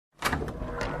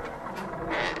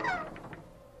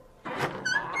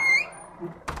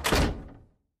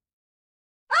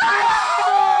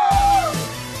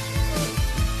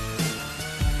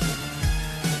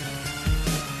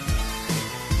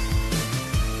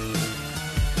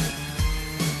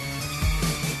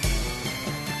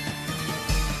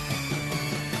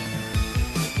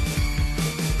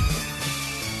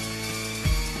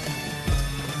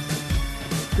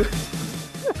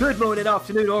Good morning,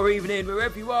 afternoon or evening,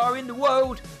 wherever you are in the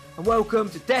world, and welcome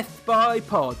to Death by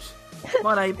Pod.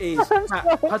 My name is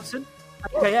Matt Hudson,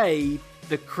 aka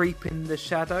The Creep in the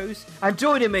Shadows, and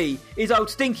joining me is old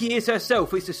Stinky Ears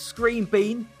herself. It's the Scream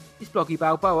Bean, it's Bloggy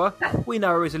Balboa. We know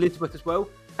her as Elizabeth as well.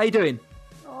 How you doing?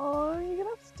 Oh, you're going to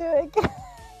have to do it again.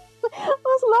 I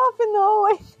was laughing the whole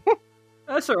way through.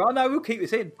 That's all right, no, we'll keep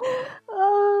this in.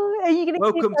 Oh, are you going to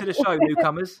Welcome to the show,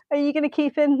 newcomers. Are you going to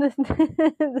keep in the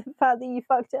fact that you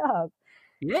fucked it up?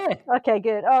 Yeah. Okay,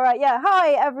 good. All right, yeah.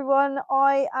 Hi, everyone.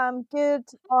 I am good.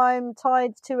 I'm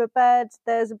tied to a bed.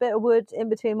 There's a bit of wood in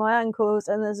between my ankles,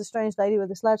 and there's a strange lady with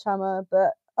a sledgehammer,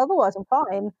 but otherwise I'm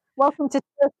fine. Welcome to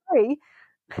Tier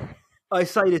 3. I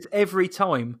say this every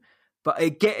time, but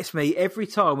it gets me every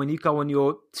time when you go on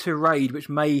your tirade, which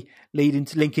may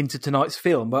link into tonight's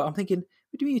film. But I'm thinking,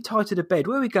 what do you mean you're tied to the bed?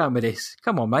 Where are we going with this?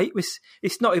 Come on, mate.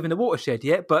 It's not even the watershed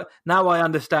yet, but now I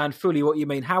understand fully what you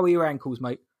mean. How are your ankles,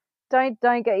 mate? Don't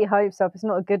get your hopes up. It's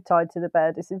not a good tied to the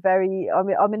bed. It's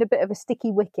I'm in a bit of a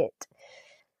sticky wicket.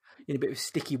 In a bit of a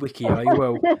sticky wicket, are you?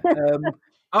 Well,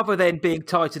 other than being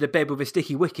tied to the bed with a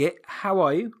sticky wicket, how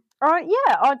are you?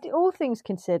 Yeah. All things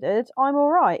considered, I'm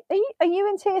all right. Are you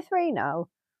in Tier 3 now?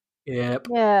 Yep.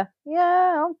 Yeah.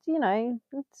 You know,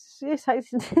 it's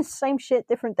the same shit,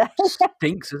 different day.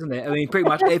 Stinks, isn't it? I mean, pretty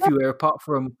much everywhere apart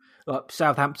from like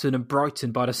Southampton and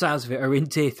Brighton, by the sounds of it, are in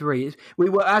Tier 3. We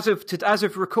were as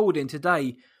of recording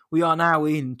today, we are now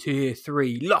in Tier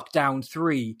 3. Lockdown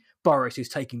 3. Boris is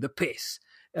taking the piss.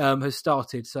 Has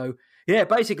started. So yeah,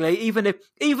 basically, even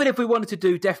if we wanted to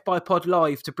do Death by Pod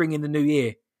live to bring in the new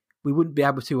year, we wouldn't be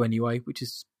able to anyway, which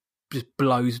is just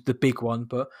blows the big one.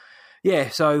 But yeah,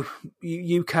 so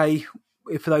UK,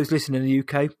 for those listening in the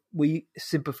UK, we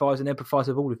sympathise and empathise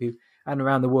with all of you and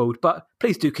around the world. But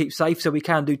please do keep safe so we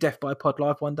can do Death by Pod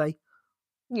live one day.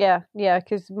 Yeah,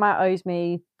 because Matt owes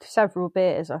me several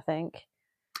beers, I think.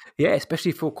 Yeah,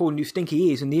 especially for calling you Stinky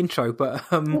Ears in the intro. But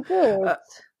actually,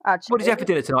 what did you have for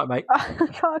dinner tonight, mate?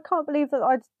 I can't believe that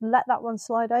I'd let that one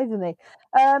slide over me.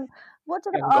 What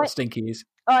did I got Stinky Ears?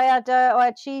 I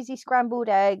had cheesy scrambled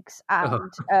eggs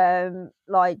and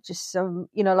like just some,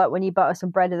 like when you butter some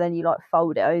bread and then you like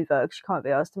fold it over because you can't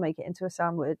be asked to make it into a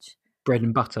sandwich. Bread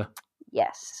and butter.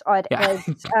 Yes, I had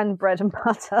eggs and bread and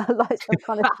butter like some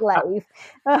kind of slave.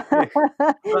 Like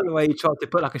the way you tried to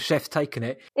put like a chef's take on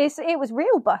it. It was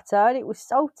real butter and it was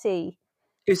salty.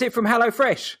 Is it from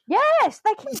HelloFresh? Yes,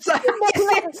 they keep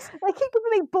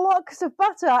giving me blocks of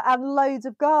butter and loads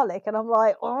of garlic, and I'm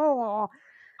like, oh.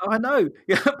 I know.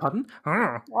 Yeah, pardon.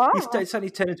 Wow. You suddenly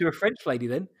turned into a French lady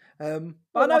then.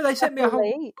 I know they sent me a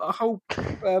whole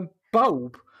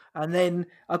bulb, and then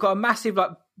I got a massive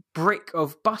like brick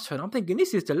of butter, and I'm thinking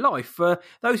this is the life. For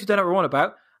those who don't know what I'm on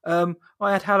about,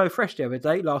 I had HelloFresh the other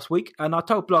day last week, and I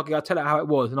told Bloggy I'd tell her how it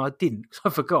was, and I didn't because I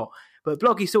forgot. But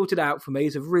Bloggy sorted it out for me.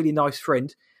 He's a really nice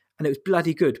friend, and it was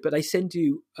bloody good. But they send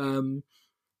you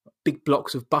big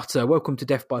blocks of butter. Welcome to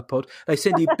Death by Pod. They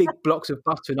send you big blocks of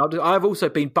butter, and I've also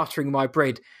been buttering my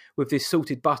bread with this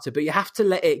salted butter, but you have to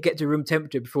let it get to room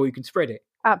temperature before you can spread it.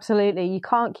 Absolutely. You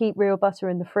can't keep real butter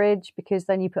in the fridge because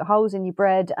then you put holes in your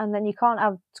bread, and then you can't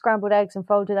have scrambled eggs and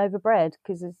folded over bread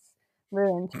because it's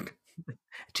ruined.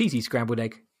 Cheesy scrambled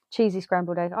egg. Cheesy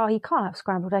scrambled egg. Oh, you can't have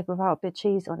scrambled egg without a bit of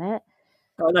cheese on it.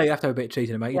 Oh, no, you have to have a bit of cheese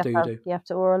in it, mate. You do. You have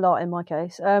to, or a lot in my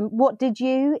case. What did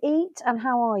you eat and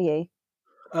how are you?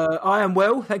 I am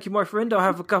well, thank you, my friend. I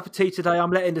have a cup of tea today. I'm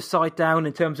letting the side down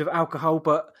in terms of alcohol,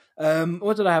 but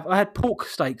what did I have? I had pork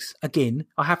steaks again.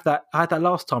 I had that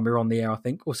last time we were on the air, I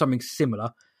think, or something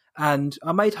similar. And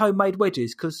I made homemade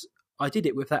wedges because I did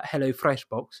it with that HelloFresh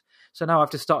box. So now I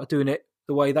have to start doing it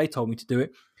the way they told me to do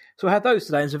it. So I had those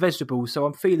today and some vegetables. So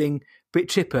I'm feeling a bit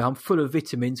chipper. I'm full of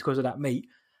vitamins because of that meat.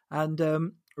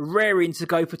 And raring to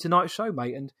go for tonight's show,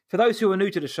 mate. And for those who are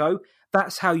new to the show,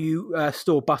 that's how you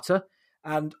store butter.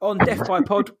 And on Death by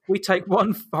Pod, we take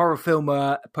one horror film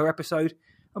per episode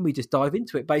and we just dive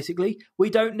into it, basically. We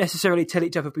don't necessarily tell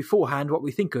each other beforehand what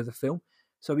we think of the film,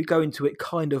 so we go into it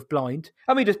kind of blind.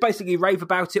 And we just basically rave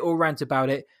about it or rant about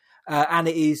it, and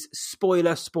it is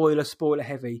spoiler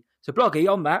heavy. So,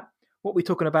 Bloggy, on that, what are we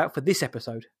talking about for this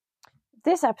episode?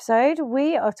 This episode,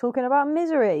 we are talking about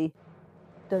Misery.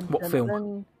 Dun, what dun, film?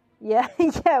 Dun. Yeah,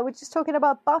 we're just talking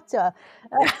about butter.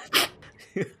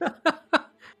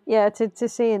 Yeah, to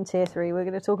see in Tier 3, we're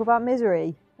going to talk about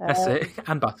Misery. That's it,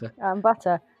 and butter. And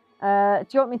butter. Do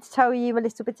you want me to tell you a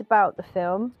little bit about the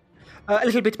film? A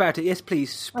little bit about it, yes,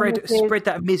 please. Spread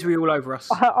that misery all over us.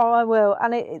 I will.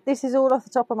 And this is all off the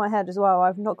top of my head as well.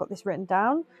 I've not got this written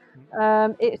down.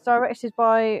 It's directed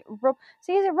by Rob...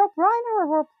 See, is it Rob Reiner or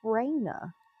Rob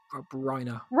Rayner? Rob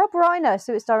Reiner. Rob Reiner.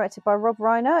 So it's directed by Rob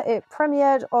Reiner. It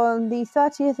premiered on the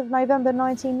 30th of November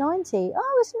 1990.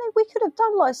 Oh, isn't it? We could have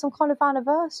done like some kind of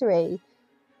anniversary.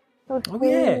 Weren't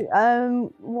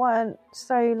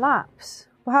so lapse.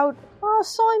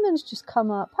 Simon's just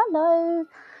come up. Hello.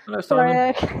 Hello,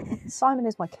 Simon. Simon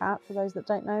is my cat, for those that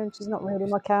don't know. She's not really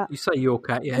my cat. You say your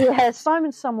cat, yeah. Yeah,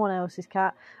 Simon's someone else's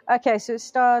cat. Okay, so it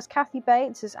stars Kathy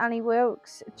Bates as Annie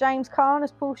Wilkes, James Caan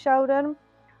as Paul Sheldon,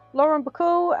 Lauren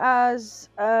Bacall as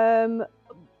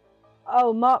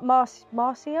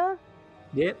Marcia?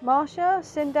 Yep. Marcia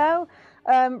Sindel,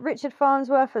 Richard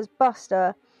Farnsworth as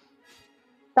Buster.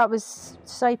 That was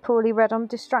so poorly read. I'm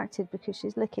distracted because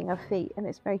she's licking her feet and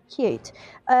it's very cute.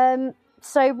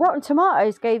 So Rotten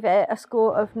Tomatoes gave it a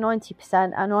score of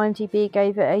 90% and IMDb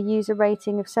gave it a user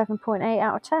rating of 7.8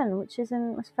 out of 10, which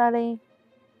isn't fairly...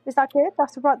 Is that good?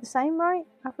 That's about the same, right?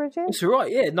 Averages? It's all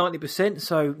right, yeah, 90%.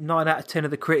 So 9 out of 10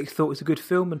 of the critics thought it was a good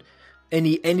film, and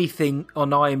anything on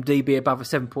IMDb above a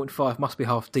 7.5 must be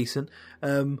half decent.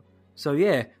 So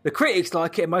yeah, the critics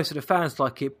like it and most of the fans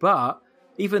like it, but...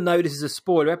 Even though this is a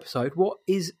spoiler episode, what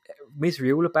is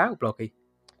Misery all about, Bloggy?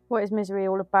 What is Misery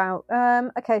all about?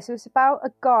 Okay, so it's about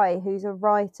a guy who's a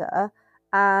writer,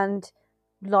 and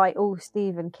like all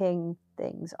Stephen King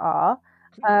things are,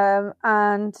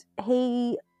 and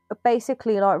he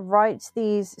basically like writes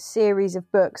these series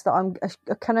of books that I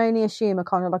can only assume are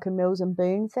kind of like a Mills and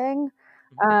Boon thing,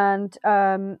 and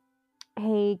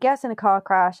he gets in a car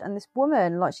crash, and this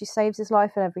woman, like, she saves his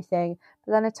life and everything,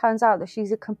 but then it turns out that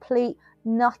she's a complete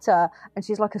nutter, and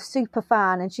she's like a super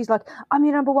fan, and she's like, I'm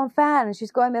your number one fan, and she's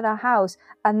got him in her house,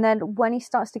 and then when he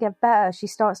starts to get better, she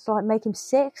starts to like make him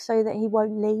sick so that he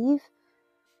won't leave,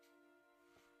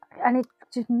 and it's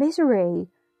just misery.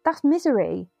 That's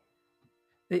Misery.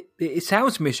 It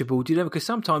sounds miserable, do you know? Because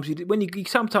sometimes you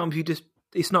just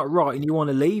it's not right and you want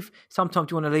to leave.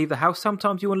 Sometimes you want to leave the house.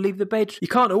 Sometimes you want to leave the bed. You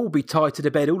can't all be tied to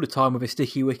the bed all the time with a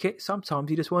sticky wicket. Sometimes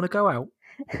you just want to go out.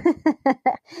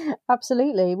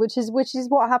 Absolutely, which is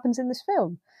what happens in this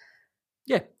film.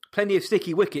 Yeah, plenty of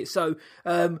sticky wickets. So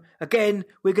again,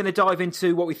 we're going to dive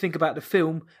into what we think about the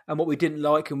film and what we didn't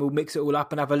like, and we'll mix it all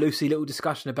up and have a loosey little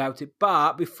discussion about it.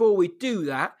 But before we do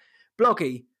that,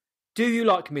 Bloggy, do you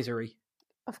like Misery?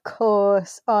 Of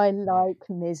course, I like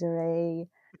Misery.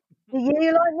 Do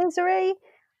you like Misery?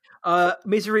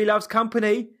 Misery loves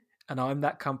company, and I'm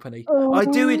that company. Ooh. I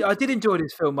did enjoy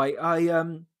this film, mate. I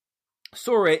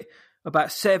saw it about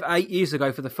 7-8 years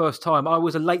ago for the first time. I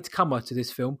was a late comer to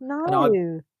this film. No. And I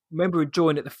remember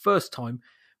enjoying it the first time,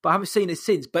 but I haven't seen it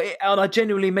since. And I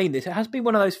genuinely mean this. It has been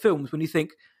one of those films when you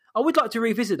think, I would like to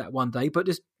revisit that one day, but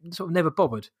just sort of never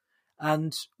bothered.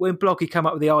 And when Bloggy came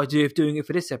up with the idea of doing it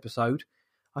for this episode,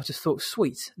 I just thought,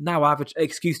 sweet, now I have an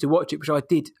excuse to watch it, which I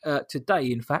did today,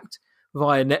 in fact,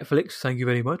 via Netflix. Thank you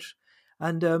very much.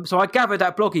 And so I gathered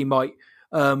that Bloggy might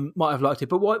have liked it.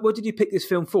 But what did you pick this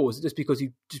film for? Is it just because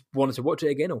you just wanted to watch it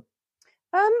again? Or?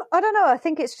 I don't know. I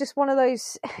think it's just one of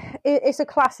those... It's a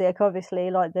classic, obviously,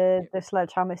 like the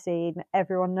sledgehammer scene.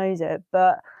 Everyone knows it.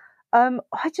 But I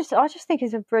just think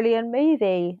it's a brilliant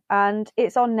movie. And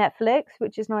it's on Netflix,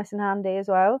 which is nice and handy as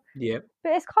well. Yeah.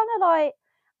 But it's kind of like...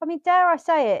 I mean, dare I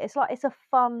say it? It's like it's a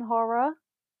fun horror.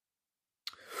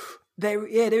 There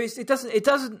is.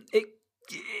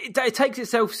 It takes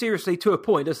itself seriously to a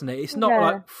point, doesn't it? It's not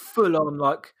like full on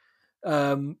like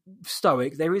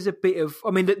stoic. There is a bit of. I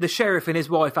mean, the sheriff and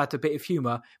his wife had a bit of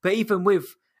humour, but even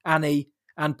with Annie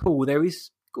and Paul, there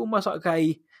is almost like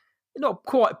a not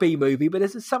quite B movie, but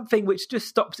there's something which just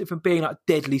stops it from being like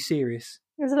deadly serious.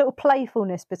 There's a little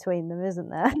playfulness between them,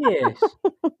 isn't there? Yes.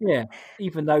 Yeah.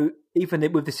 Even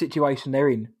with the situation they're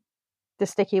in. The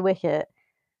sticky wicket.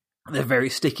 The very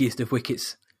stickiest of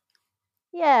wickets.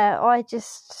 Yeah, I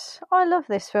love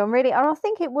this film, really. And I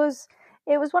think it was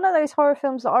one of those horror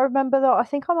films that I remember that I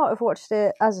think I might have watched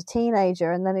it as a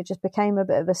teenager, and then it just became a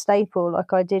bit of a staple.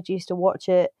 Like I used to watch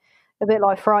it a bit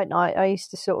like Fright Night. I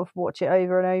used to sort of watch it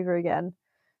over and over again.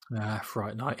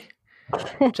 Fright Night.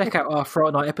 Check out our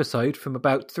Friday Night episode from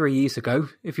about 3 years ago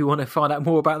if you want to find out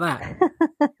more about that.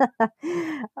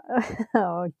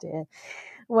 Oh dear.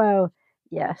 Well,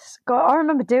 yes. God, I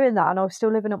remember doing that, and I was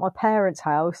still living at my parents'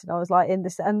 house, and I was like in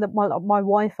this, and my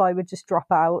Wi-Fi would just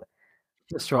drop out.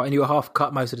 That's right, and you were half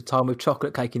cut most of the time with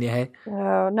chocolate cake in your hair.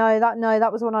 Oh no,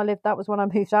 that was when I lived. That was when I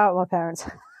moved out of my parents'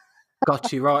 house.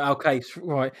 Got you, right, okay,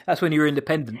 right. That's when you were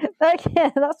independent. Yeah,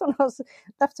 that's when I was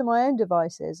left to my own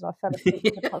devices. I fell asleep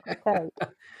with a chocolate cake.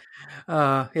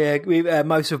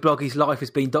 Most of Bloggy's life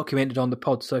has been documented on the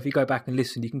pod, so if you go back and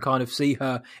listen, you can kind of see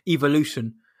her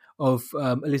evolution of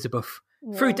Elizabeth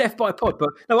through Death by Pod. But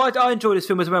no, I enjoyed this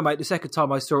film as well, mate. The second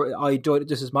time I saw it, I enjoyed it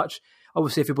just as much.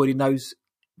 obviously everybody knows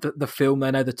the film,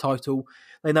 they know the title,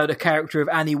 they know the character of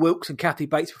Annie Wilkes and Kathy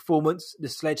Bates' performance, the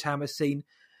sledgehammer scene.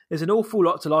 There's an awful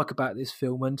lot to like about this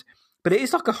film, but it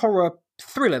is like a horror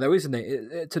thriller, though, isn't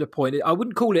it? To the point, I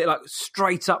wouldn't call it like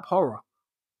straight up horror.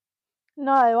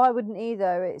 No, I wouldn't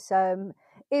either. It's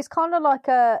kind of like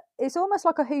it's almost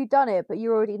like a whodunit, but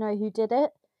you already know who did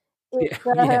it.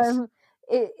 Yes.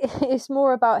 It's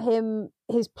more about him,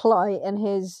 his plight, and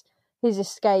his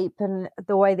escape, and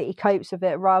the way that he copes with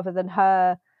it, rather than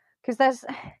her. Because there's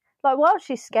like, while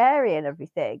she's scary and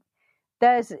everything,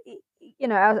 there's, you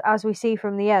know, as we see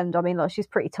from the end, I mean, like, she's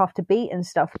pretty tough to beat and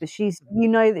stuff, but you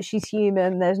know that she's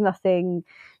human. There's nothing.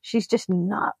 She's just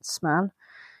nuts, man.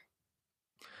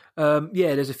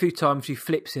 Yeah, there's a few times she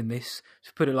flips in this,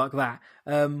 to put it like that.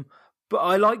 But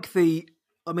I like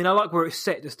I like where it's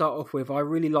set to start off with. I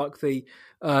really like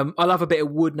I love a bit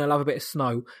of wood and I love a bit of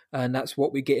snow, and that's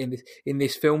what we get in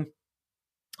this film.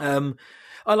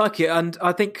 I like it, and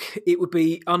I think it would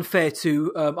be unfair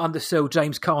to undersell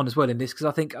James Caan as well in this, because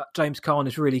I think James Caan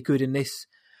is really good in this.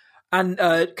 And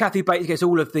Kathy Bates gets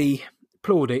all of the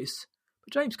plaudits,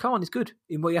 but James Caan is good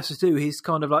in what he has to do. He's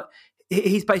kind of like,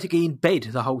 he's basically in bed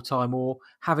the whole time, or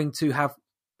having to have,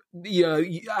 you know,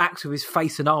 acts with his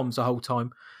face and arms the whole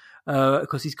time,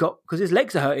 because his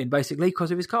legs are hurting basically because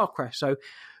of his car crash. So,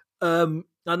 and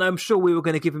I'm sure we were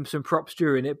going to give him some props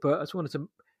during it, but I just wanted to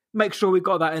make sure we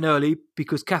got that in early,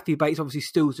 because Kathy Bates obviously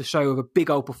steals the show with a big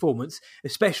old performance,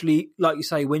 especially, like you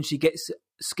say, when she gets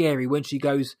scary, when she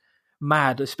goes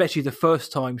mad, especially the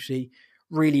first time she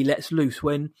really lets loose,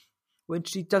 when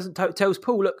she doesn't tells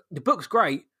Paul, look, the book's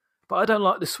great, but I don't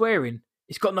like the swearing.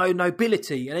 It's got no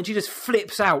nobility. And then she just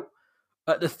flips out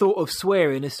at the thought of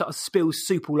swearing and starts spills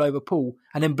soup all over Paul,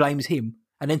 and then blames him,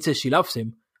 and then says she loves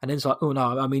him. And then it's like, oh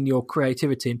no, I mean your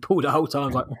creativity. And Paul the whole time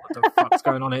is like, what the fuck's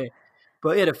going on here?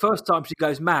 But yeah, the first time she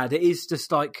goes mad, it is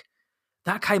just like,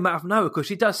 that came out of nowhere, because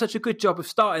she does such a good job of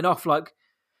starting off like,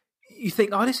 you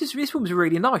think, oh, this woman's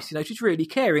really nice, you know, she's really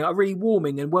caring, like really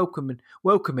warming and welcoming,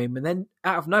 and then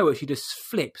out of nowhere she just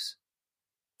flips.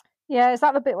 Yeah, is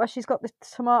that the bit where she's got the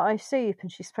tomato soup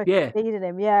and she's supposed to be feeding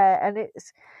him? Yeah, and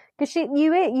it's because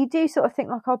you do sort of think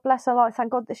like, oh, bless her, like,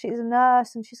 thank God that she's a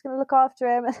nurse and she's going to look after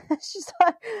him. And she's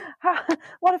like,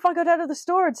 what if I go down to the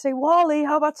store and say, Wally,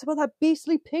 how about some of that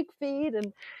beastly pig feed,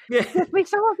 and give me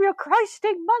some of your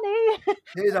Christing money?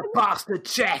 Here's a bastard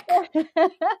check.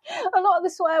 A lot of the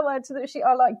swear words that she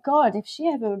are like, God, if she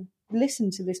ever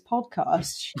listened to this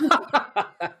podcast,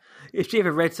 if she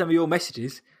ever read some of your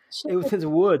messages, it was the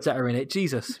words that are in it.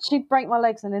 Jesus, she'd break my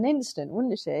legs in an instant,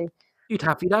 wouldn't she? You'd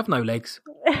have no legs.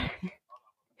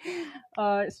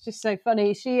 Oh, it's just so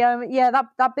funny. She,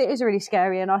 that bit is really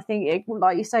scary, and I think,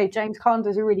 like you say, James Caan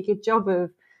does a really good job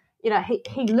of, you know,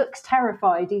 he looks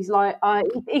terrified. He's like,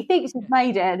 he thinks he's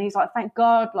made it, and he's like, thank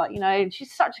God, like, you know,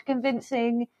 she's such a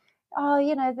convincing. Oh,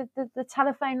 you know, the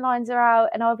telephone lines are out,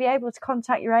 and I'll be able to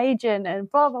contact your agent,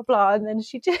 and blah blah blah. And then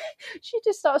she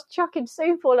just starts chucking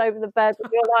soup all over the bed,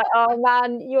 and you're like, oh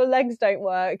man, your legs don't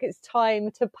work. It's time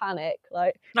to panic.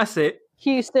 Like, that's it.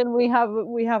 Houston, we have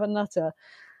a nutter.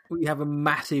 We have a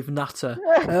massive nutter.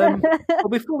 Well,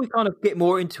 before we kind of get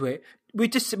more into it, we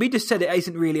just said it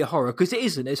isn't really a horror, because it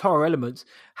isn't. There's horror elements.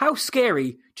 How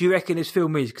scary do you reckon this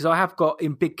film is? Because I have got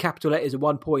in big capital letters at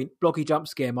one point, blocky jump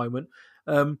scare moment.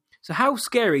 So how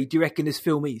scary do you reckon this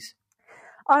film is?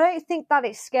 I don't think that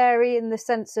it's scary in the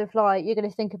sense of like you're going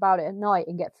to think about it at night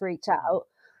and get freaked out.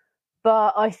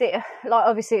 But I think, like,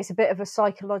 obviously it's a bit of a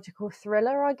psychological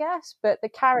thriller, I guess. But the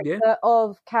character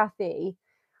of Kathy,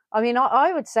 I mean,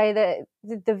 I would say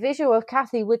that the visual of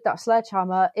Kathy with that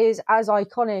sledgehammer is as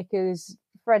iconic as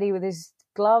Freddie with his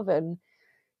glove. And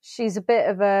she's a bit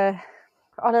of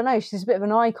she's a bit of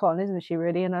an icon, isn't she,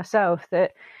 really, in herself,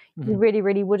 that you really,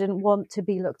 really wouldn't want to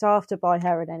be looked after by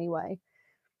her in any way.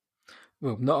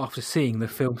 Well, not after seeing the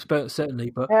film, certainly,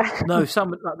 but no.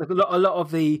 A lot of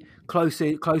the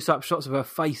close-up shots of her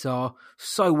face are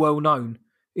so well known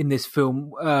in this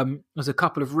film. There's a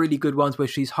couple of really good ones where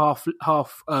she's half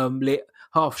lit,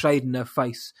 half shading her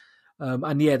face,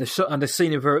 and the shot and the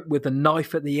scene of her with the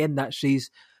knife at the end that she's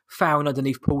found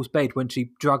underneath Paul's bed when she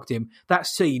drugged him. That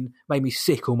scene made me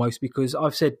sick almost, because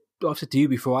I've said to you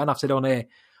before, and I've said on air,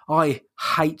 I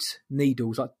hate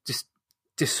needles. I just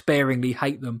despairingly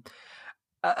hate them.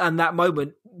 And that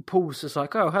moment, Paul's just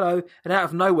like, oh, hello. And out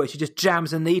of nowhere, she just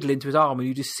jams a needle into his arm, and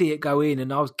you just see it go in.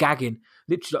 And I was gagging,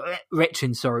 literally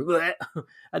retching,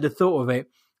 at the thought of it.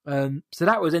 So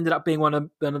that ended up being one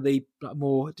of the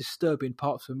more disturbing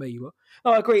parts for me. But,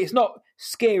 I agree, it's not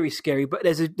scary, but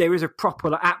there is a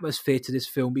proper atmosphere to this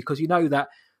film, because you know that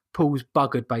Paul's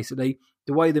buggered, basically.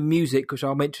 the way the music, which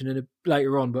I'll mention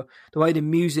later on, but the way the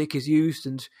music is used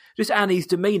and just Annie's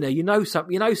demeanour, you know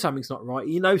something's not right,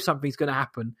 you know something's going to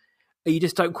happen, you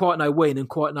just don't quite know when and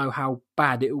quite know how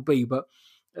bad it will be. But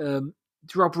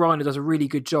Rob Reiner does a really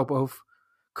good job of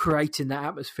creating that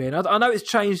atmosphere. And I know it's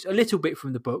changed a little bit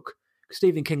from the book, because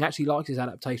Stephen King actually likes his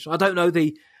adaptation. I don't know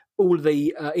all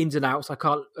the ins and outs. I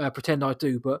can't pretend I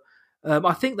do, but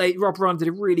I think Rob Reiner did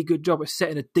a really good job at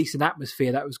setting a decent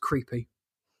atmosphere that was creepy.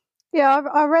 Yeah,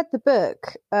 I read the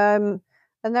book, and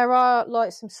there are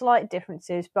like some slight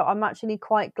differences, but I'm actually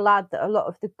quite glad that a lot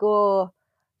of the gore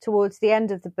towards the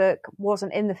end of the book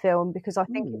wasn't in the film, because I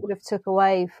think it would have took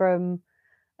away from.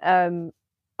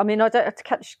 I mean, I don't have to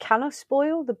catch. Can I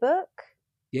spoil the book?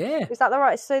 Yeah, is that the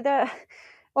right? So there,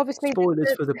 obviously,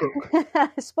 spoilers for the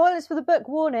book. Spoilers for the book.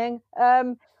 Warning.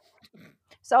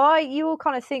 So you all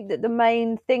kind of think that the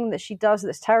main thing that she does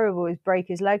that's terrible is break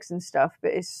his legs and stuff,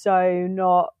 but it's so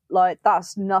not. Like,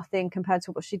 that's nothing compared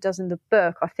to what she does in the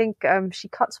book. I think she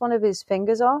cuts one of his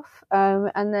fingers off,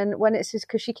 and then when it's his,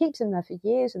 because she keeps him there for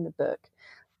years in the book,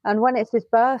 and when it's his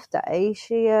birthday,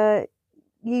 she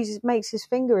makes his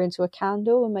finger into a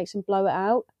candle and makes him blow it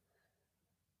out.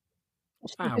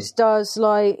 She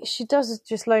does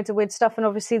just loads of weird stuff, and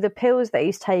obviously the pills that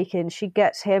he's taking, she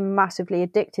gets him massively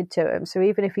addicted to him. So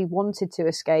even if he wanted to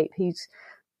escape, he's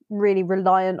really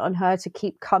reliant on her to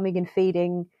keep coming and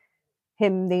feeding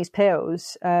him these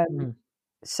pills.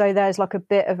 So there's like a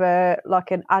bit of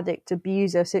an addict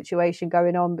abuser situation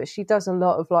going on, but she does a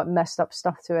lot of like messed up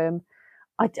stuff to him.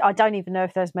 I don't even know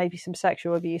if there's maybe some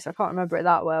sexual abuse. I can't remember it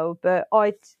that well, but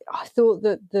I thought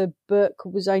that the book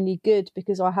was only good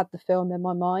because I had the film in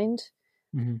my mind.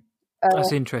 Mm-hmm.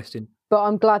 That's interesting. But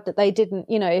I'm glad that they didn't,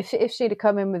 if she'd have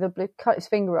come in with cut his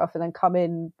finger off and then come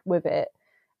in with it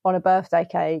on a birthday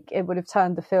cake, it would have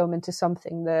turned the film into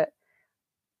something that,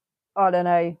 I don't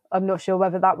know, I'm not sure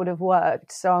whether that would have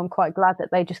worked. So I'm quite glad that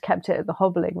they just kept it at the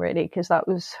hobbling, really, because that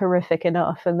was horrific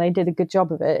enough, and they did a good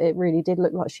job of it. It really did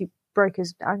look like she broke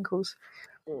his ankles.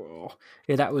 Oh,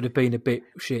 yeah, that would have been a bit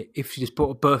shit if she just put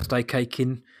a birthday cake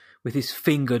in with his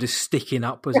finger just sticking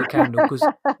up as a candle, because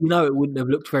it wouldn't have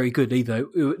looked very good either.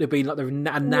 It would have been like a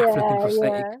naff-looking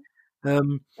prosthetic. Yeah.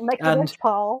 Make a wish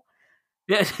pile.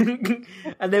 Yeah,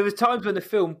 and there was times when the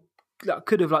film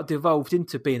could have devolved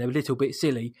into being a little bit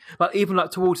silly. Like even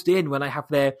towards the end when they have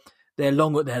their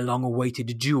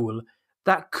long-awaited duel,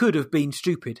 that could have been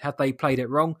stupid had they played it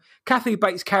wrong. Kathy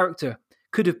Bates' character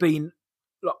could have been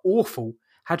awful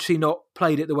had she not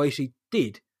played it the way she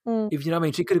did. If you know what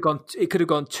I mean, it could have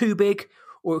gone too big,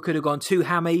 or it could have gone too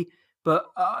hammy. But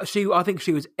I think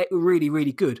she was really,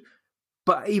 really good.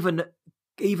 But even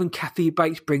Kathy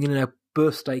Bates bringing in a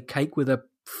birthday cake with a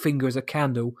finger as a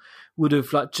candle would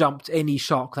have jumped any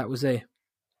shark that was there.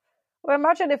 Well,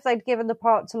 imagine if they'd given the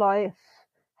part to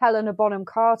Helena Bonham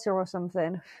Carter or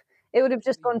something. It would have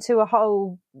just gone to a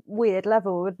whole weird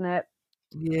level, wouldn't it?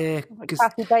 Yeah,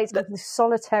 Kathy Bates got this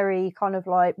solitary kind of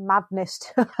madness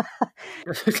to her.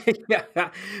 Yeah,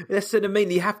 that's what I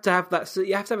mean. You have to have that.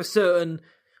 You have to have a certain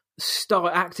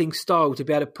acting style to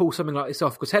be able to pull something like this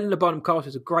off. Because Helena Bonham Carter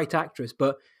is a great actress,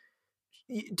 but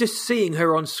just seeing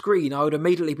her on screen, I would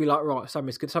immediately be like, right,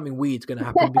 something weird's going to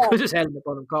happen because it's Helena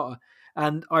Bonham Carter.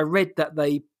 And I read that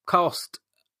they cast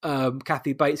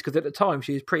Kathy Bates because at the time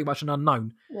she was pretty much an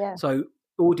unknown. Yeah. So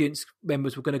audience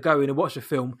members were going to go in and watch the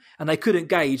film, and they couldn't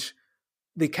gauge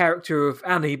the character of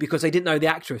Annie because they didn't know the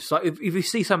actress. So if you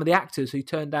see some of the actors who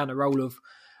turned down the role of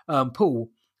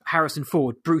Paul, Harrison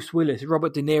Ford, Bruce Willis,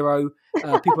 Robert De Niro,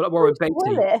 people like Warren Beatty.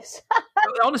 Willis?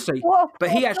 Honestly,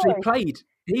 but he actually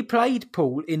played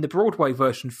Paul in the Broadway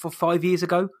version for 5 years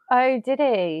ago. Oh, did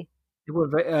he?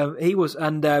 He was,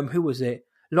 and who was it?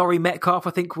 Laurie Metcalf, I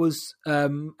think, was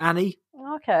Annie.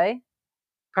 Okay.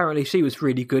 Apparently, she was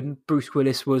really good, and Bruce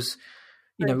Willis was,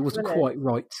 he wasn't quite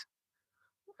right.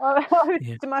 I would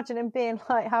just imagine him being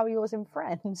like how he was in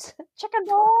Friends. Chicken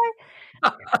boy!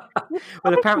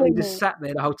 Well, apparently he just sat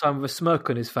there the whole time with a smirk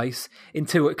on his face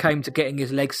until it came to getting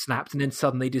his legs snapped, and then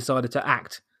suddenly decided to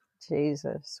act.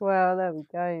 Jesus. Well, there we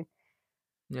go.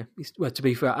 Yeah. Well, to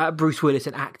be fair, Bruce Willis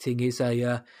in acting is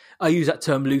I use that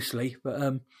term loosely, but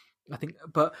I think,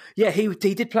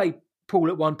 he did play Paul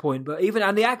at one point,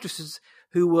 and the actresses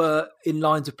who were in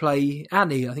line to play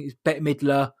Annie, I think it's Bette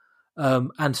Midler,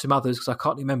 and some others, because I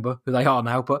can't remember who they are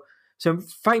now, but some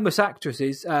famous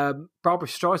actresses, Barbara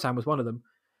Streisand was one of them,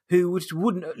 who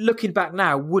looking back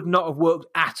now, would not have worked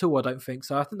at all, I don't think.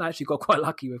 So I think they actually got quite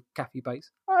lucky with Kathy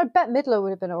Bates. I bet Midler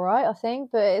would have been all right, I think,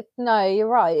 but no, you're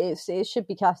right. It should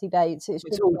be Kathy Bates. It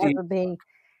should never be.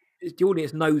 The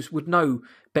audience would know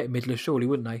Bette Midler, surely,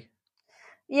 wouldn't they?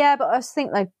 Yeah, but I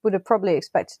think they would have probably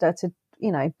expected her to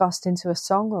bust into a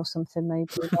song or something,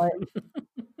 maybe. Like,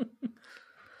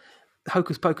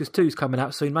 Hocus Pocus 2's coming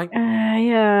out soon, mate.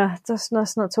 yeah,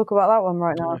 let's not talk about that one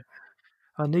right now.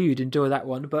 I knew you'd enjoy that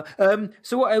one. But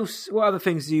so what else? What other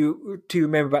things do you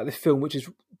remember about this film, which is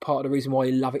part of the reason why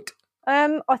you love it?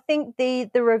 I think the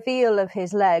reveal of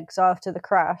his legs after the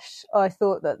crash, I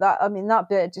thought that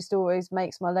bit just always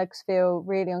makes my legs feel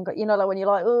really like when you're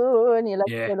like, oh, and your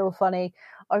legs feel all funny.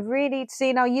 I really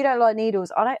see now. You don't like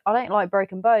needles. I don't like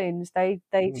broken bones. They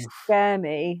scare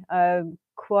me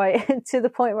quite to the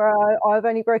point where I've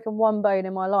only broken one bone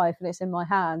in my life, and it's in my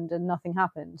hand, and nothing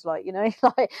happens. Like I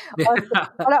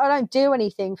don't do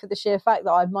anything for the sheer fact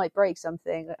that I might break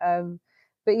something.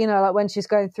 But like when she's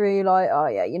going through, like, oh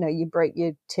yeah, you break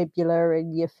your tibula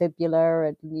and your fibula,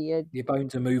 and your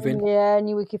bones are moving. Yeah, and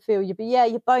you can feel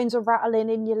your bones are rattling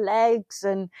in your legs,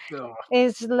 and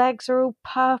his legs are all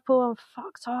purple and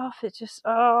fucked off. It just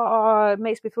it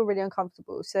makes me feel really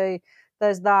uncomfortable. So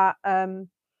there's that.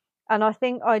 And I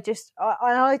think I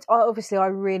obviously I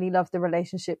really love the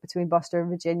relationship between Buster and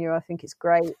Virginia. I think it's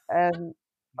great. I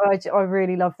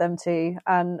really love them too,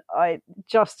 and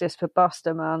justice for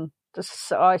Buster, man.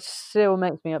 Still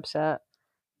makes me upset.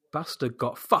 Buster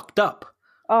got fucked up.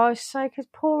 Oh, so because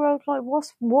poor old, like,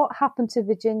 what happened to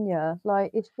Virginia?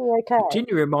 Like, is she okay?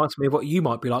 Virginia reminds me of what you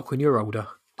might be like when you're older.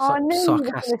 I knew you were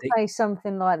going to say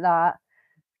something like that.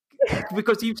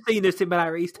 Because you've seen the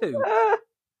similarities too.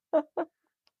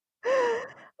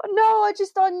 No,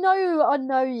 I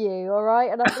know you, all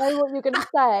right, and I know what you're going to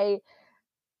say.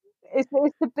 It's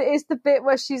the bit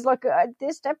where she's like,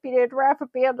 this deputy would rather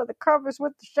be under the covers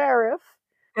with the sheriff.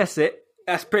 That's it.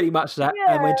 That's pretty much that.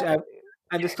 Yeah.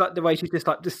 And just like the way she's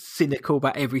just cynical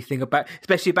about everything,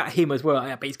 especially about him as well.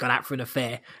 Like, but he's gone out for an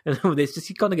affair and all this. Just,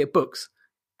 he's gonna get books.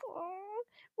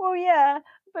 Well, yeah,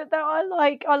 but I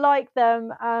like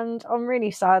them, and I'm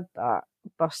really sad that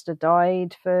Buster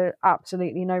died for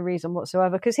absolutely no reason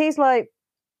whatsoever. Because he's like,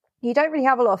 you don't really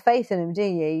have a lot of faith in him, do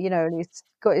you? And he's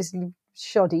got his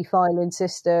shoddy filing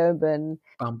system and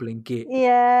bumbling git.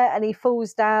 Yeah, and he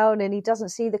falls down and he doesn't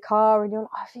see the car, and you're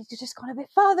like, if he'd just gone a bit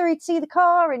further, he'd see the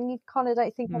car, and you kind of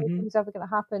don't think anything's ever going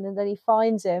to happen, and then he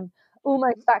finds him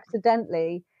almost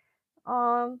accidentally.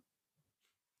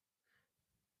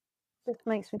 This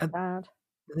makes me sad.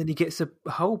 And then he gets a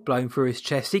hole blown through his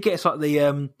chest. He gets like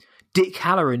the Dick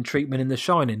Halloran treatment in The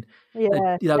Shining.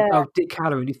 Yeah, Dick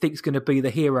Halloran, he thinks going to be the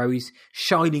hero. He's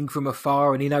shining from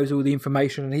afar, and he knows all the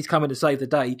information, and he's coming to save the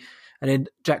day. And then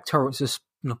Jack Torrance just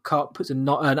puts an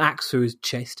axe through his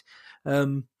chest.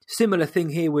 Similar thing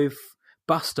here with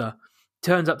Buster.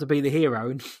 Turns up to be the hero,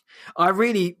 and I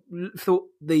really thought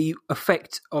the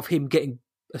effect of him getting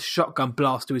a shotgun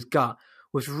blast to his gut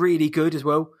was really good as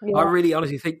well. Yeah. I really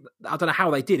honestly think, I don't know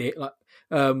how they did it, but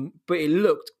it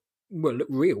looked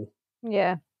real.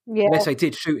 Yeah. Unless they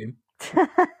did shoot him.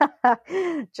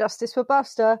 Justice for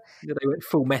Buster. Yeah, they went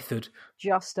full method.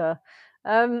 Juster.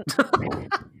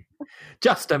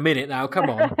 Just a minute now, come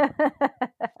on.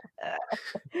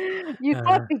 You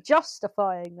can't be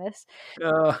justifying this.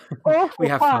 We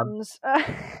have puns.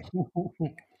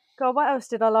 God, what else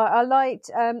did I like? I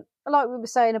liked, like we were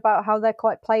saying about how they're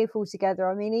quite playful together.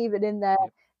 I mean, even in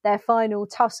their final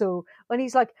tussle, when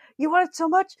he's like, "You want it so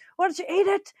much? Why don't you eat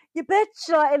it, you bitch?"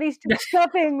 Like, and he's just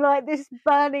shoving like this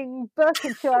burning book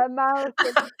into her mouth.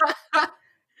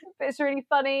 It's really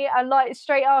funny. And like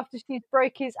straight after she's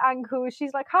broke his ankle,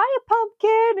 she's like, "Hiya,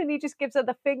 pumpkin," and he just gives her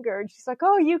the finger, and she's like,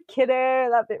 "Oh, you kidder."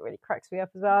 That bit really cracks me up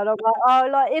as well. And I'm like, oh,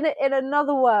 like in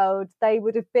another world, they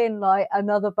would have been like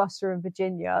another Buster and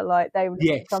Virginia, like they would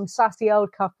have been some sassy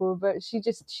old couple. But she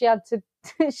had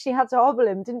to hobble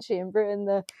him, didn't she, and ruin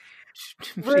the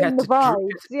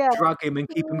vibes. Drug him and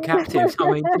keep him captive.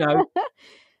 I mean,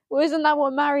 Well, isn't that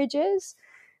what marriage is?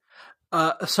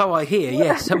 So I hear,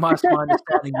 yes. So my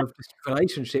understanding of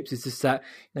relationships is just that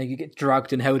you get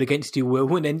drugged and held against your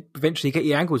will, and then eventually get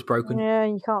your ankles broken. Yeah,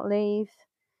 you can't leave.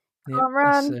 Can't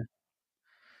run.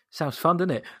 Sounds fun,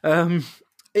 doesn't it?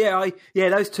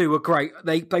 Those two were great.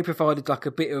 They provided like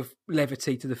a bit of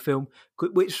levity to the film,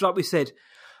 which, like we said,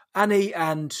 Annie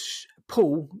and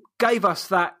Paul gave us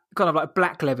that kind of like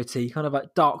black levity, kind of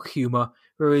like dark humour,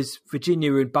 whereas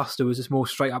Virginia and Buster was just more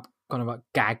straight up kind of like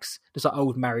gags, just like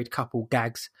old married couple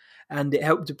gags, and it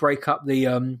helped to break up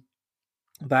the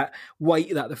that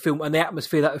weight that the film and the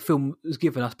atmosphere that the film was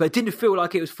giving us. But it didn't feel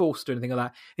like it was forced or anything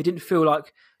like that. It didn't feel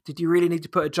like, did you really need to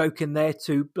put a joke in there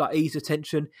to like ease the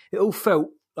tension? It all felt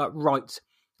like right.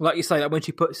 Like you say, like when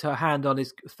she puts her hand on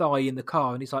his thigh in the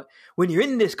car, and he's like, "When you're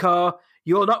in this car,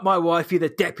 you're not my wife, you're the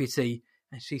deputy."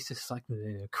 And she's just like,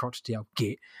 crotchety old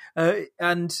git.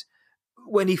 And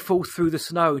when he falls through the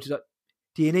snow, she's like,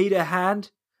 Do you need a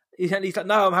hand? He's like,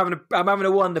 no, I'm having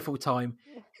a wonderful time.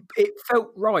 It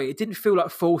felt right. It didn't feel like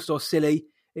forced or silly.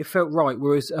 It felt right.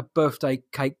 Whereas a birthday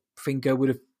cake finger would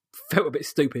have felt a bit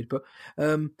stupid. But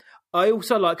I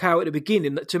also like how at the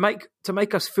beginning, to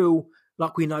make us feel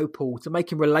like we know Paul, to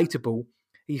make him relatable,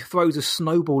 he throws a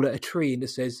snowball at a tree and it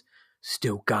says,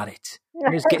 "Still got it."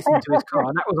 And just gets into his car.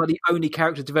 And that was like the only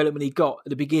character development he got at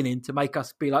the beginning to make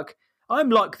us be like, I'm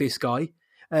like this guy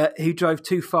who drove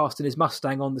too fast in his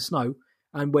Mustang on the snow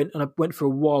and went for a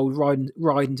wild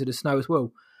ride into the snow as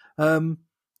well.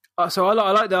 So I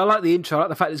like the intro. I like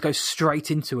the fact that it goes straight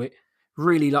into it.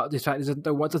 Really like this fact it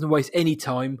doesn't waste any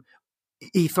time.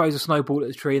 He throws a snowball at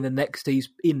the tree and the next he's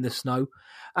in the snow.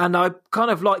 And I kind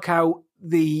of like how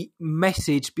the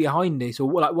message behind this,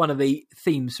 or like one of the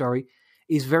themes,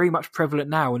 is very much prevalent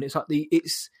now. And it's like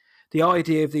it's the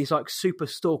idea of these like super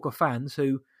stalker fans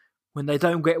who, when they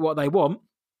don't get what they want,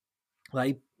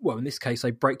 in this case,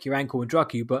 they break your ankle and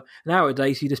drug you. But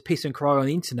nowadays, you just piss and cry on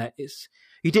the internet.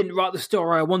 You didn't write the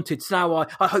story I wanted, so now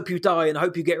I hope you die and I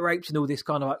hope you get raped and all this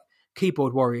kind of like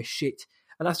keyboard warrior shit.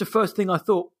 And that's the first thing I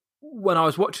thought when I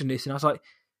was watching this, and I was like,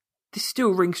 this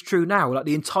still rings true now, like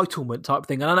the entitlement type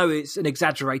thing. And I know it's an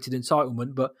exaggerated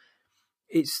entitlement, but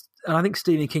and I think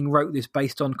Stephen King wrote this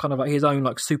based on kind of like his own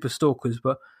like super stalkers,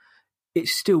 but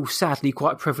it's still sadly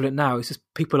quite prevalent now. It's just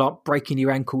people aren't breaking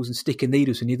your ankles and sticking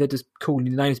needles in you. They're just calling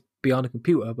your names behind a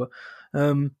computer. But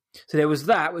so there was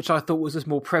that, which I thought was just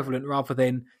more prevalent rather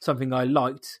than something I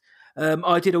liked.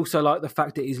 I did also like the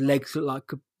fact that his legs look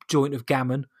like a joint of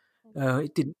gammon.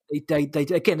 It didn't. They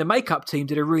again, the makeup team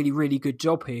did a really, really good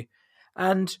job here,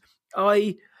 and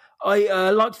I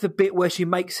liked the bit where she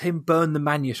makes him burn the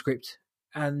manuscript,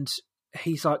 and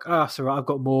he's like, "Ah, oh, sorry, I've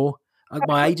got more.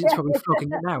 My agent's probably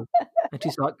flogging it now," and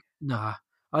she's like, "Nah,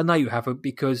 I know you haven't,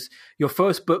 because your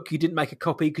first book you didn't make a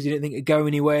copy because you didn't think it'd go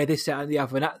anywhere. This, that, and the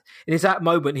other." And it's that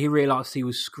moment he realised he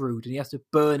was screwed, and he has to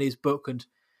burn his book, and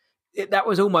that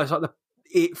was almost like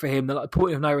it for him, like the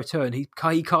point of no return. He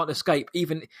can't escape.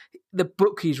 Even the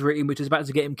book he's written, which is about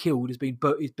to get him killed, has been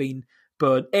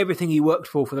burned. Everything he worked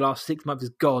for the last 6 months is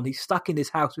gone. He's stuck in this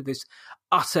house with this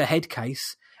utter head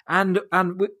case, and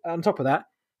on top of that,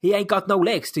 he ain't got no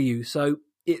legs to use. So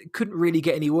it couldn't really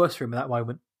get any worse for him at that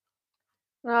moment.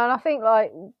 No, and I think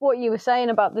like what you were saying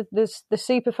about the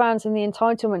super fans and the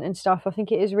entitlement and stuff, I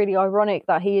think it is really ironic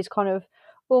that he is kind of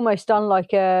almost done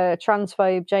like a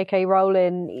transphobe J.K.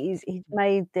 Rowling. He's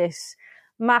made this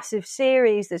massive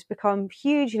series that's become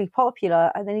hugely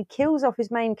popular, and then he kills off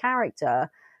his main character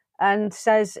and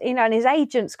says, and his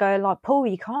agent's going like, "Paul,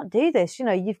 you can't do this.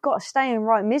 You've got to stay and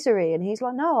write Misery." And he's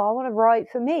like, "No, I want to write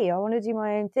for me. I want to do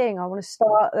my own thing. I want to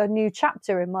start a new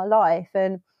chapter in my life."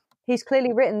 And he's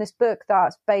clearly written this book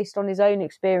that's based on his own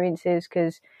experiences,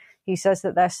 because he says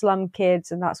that they're slum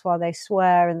kids and that's why they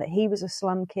swear, and that he was a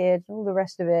slum kid and all the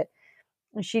rest of it.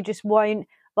 And she just won't,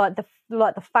 like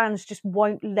the fans just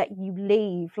won't let you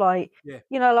leave. Like,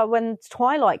 like when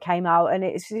Twilight came out, and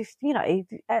it's just,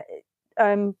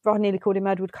 I nearly called him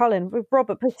Edward Cullen with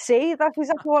Robert, but see, that's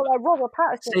exactly what like Robert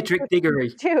Pattinson, Cedric Diggory,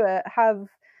 Stewart have,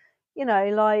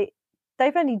 like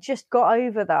they've only just got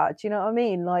over that. Do you know what I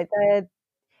mean? Like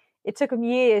it took them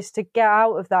years to get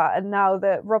out of that, and now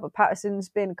that Robert Pattinson's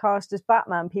been cast as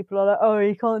Batman, people are like, "Oh,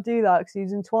 he can't do that because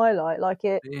he's in Twilight." Like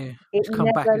it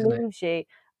never leaves you.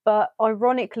 But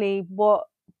ironically, what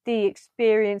the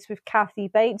experience with Kathy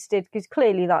Bates did, because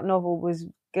clearly that novel was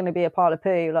going to be a pile of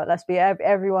poo. Like, let's be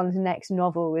everyone's next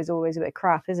novel is always a bit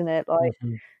crap, isn't it? Like,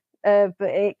 but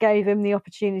it gave him the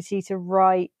opportunity to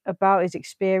write about his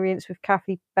experience with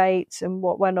Kathy Bates and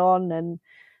what went on, and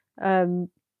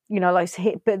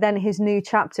but then his new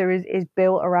chapter is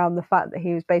built around the fact that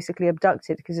he was basically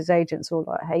abducted, because his agents were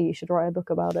like, "Hey, you should write a book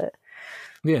about it."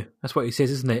 Yeah, that's what he says,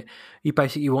 isn't it? You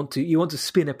basically want to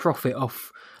spin a profit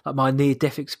off like my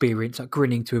near-death experience, like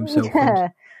grinning to himself. Yeah.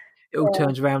 It all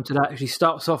turns around to that. He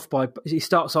starts off by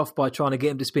trying to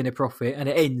get him to spin a profit, and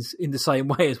it ends in the same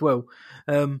way as well.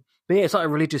 But yeah, it's like a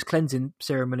religious cleansing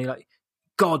ceremony. Like,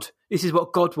 God, this is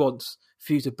what God wants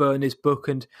for you to burn this book,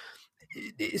 and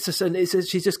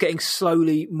she's just getting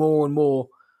slowly more and more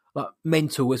like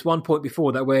mental. There's one point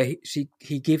before that where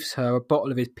he gives her a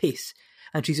bottle of his piss,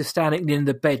 and she's just standing in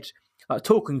the bed, like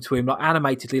talking to him, like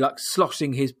animatedly, like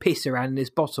sloshing his piss around in his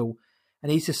bottle,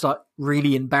 and he's just like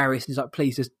really embarrassed. He's like,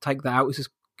 "Please just take that out." It's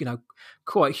just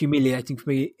quite humiliating for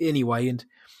me anyway. And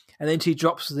then she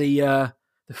drops the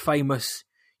famous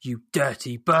 "You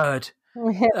dirty bird"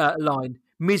 line.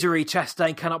 "Misery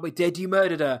Chastain cannot be dead. You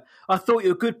murdered her. I thought you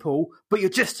were good, Paul, but you're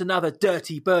just another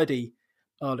dirty birdie.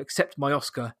 I'll accept my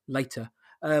Oscar later."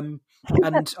 And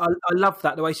I love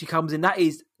that, the way she comes in.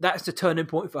 That's the turning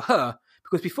point for her,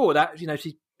 because before that,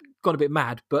 she's gone a bit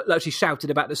mad, but like she shouted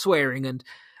about the swearing and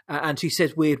she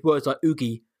says weird words like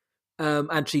oogie,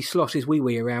 and she sloshes wee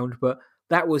wee around. But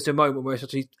that was the moment where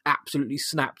she absolutely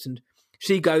snapped, and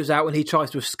she goes out and he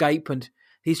tries to escape, and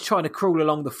he's trying to crawl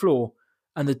along the floor,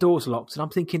 and the door's locked. And I'm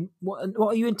thinking, what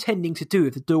are you intending to do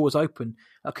if the door was open?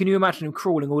 Can you imagine him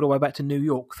crawling all the way back to New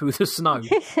York through the snow?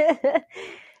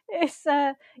 It's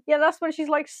that's when she's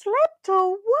like, slipped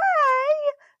away.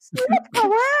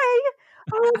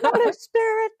 Oh, what a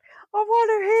spirit. I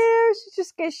want her here.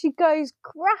 She goes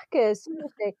crackers,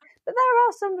 seriously. But there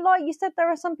are some, like you said, there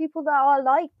are some people that are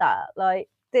like that. Like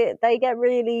they get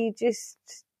really just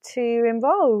too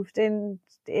involved in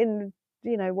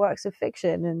works of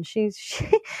fiction. And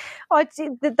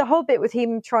the whole bit with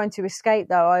him trying to escape,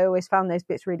 though, I always found those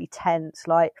bits really tense.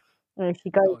 Like, she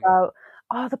goes out.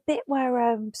 Oh, the bit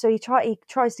where so he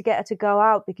tries to get her to go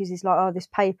out because he's like, oh, this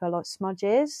paper like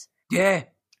smudges. Yeah.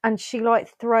 And she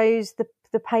like throws the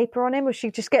paper on him, or you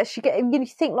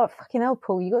think like, fucking hell,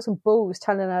 Paul, you got some balls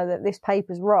telling her that this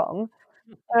paper's wrong.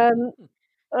 And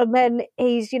then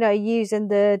he's using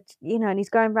and he's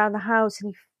going around the house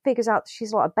and he figures out that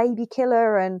she's like a baby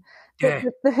killer, and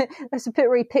there's a bit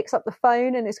where he picks up the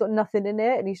phone and it's got nothing in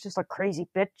it, and he's just like, crazy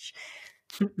bitch.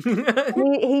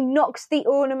 he knocks the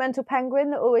ornamental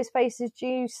penguin that always faces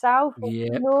due south or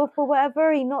north or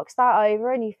whatever. He knocks that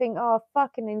over, and you think, oh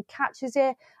fuck, and then catches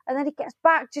it, and then he gets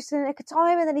back just in the nick of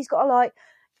time, and then he's got to like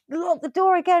lock the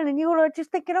door again, and you're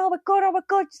just thinking, oh my god,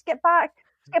 just get back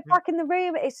in the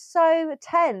room. It's so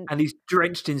tense, and he's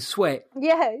drenched in sweat.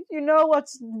 Yeah, you know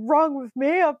what's wrong with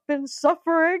me? I've been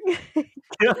suffering.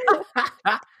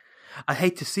 I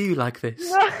hate to see you like this.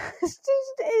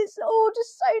 It's all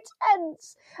just so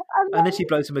tense. And then she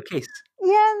blows him a kiss.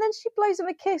 Yeah, and then she blows him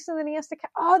a kiss, and then he has to.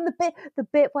 And the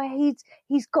bit where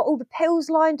he's got all the pills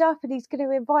lined up, and he's going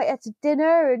to invite her to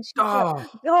dinner, and she's like,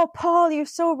 "Oh, Paul, you're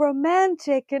so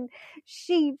romantic," and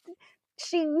she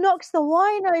knocks the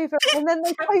wine over, and then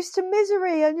they toast to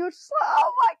misery, and you're just like,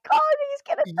 "Oh my god, he's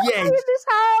going to die in this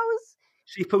house."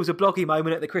 She pulls a bloggy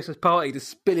moment at the Christmas party, just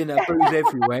spilling her booze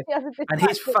everywhere, and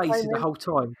his face is the whole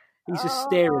time. He's just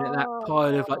staring at that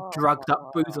pile of like drugged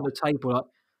up booze on the table, like,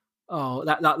 oh,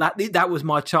 that was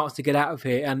my chance to get out of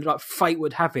here. And like fate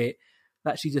would have it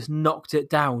that she just knocked it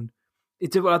down.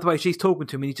 It's the way she's talking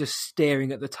to him, and he's just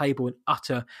staring at the table in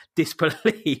utter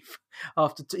disbelief.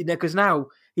 Because now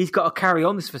he's got to carry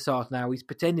on this facade. Now he's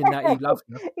pretending that he loves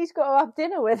her. He's got to have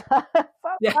dinner with her. Fuck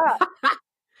that.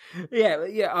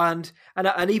 and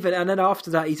then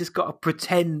after that, he's just got to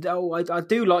pretend. Oh, I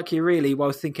do like you really.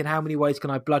 While thinking, how many ways can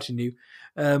I bludgeon you?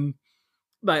 Mate,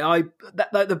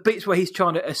 the bits where he's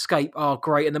trying to escape are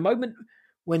great, and the moment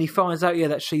when he finds out,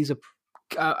 that she's a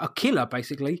killer,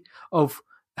 basically, of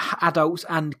adults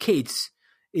and kids,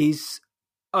 is,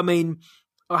 I mean,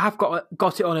 I have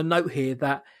got it on a note here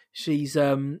that she's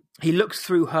he looks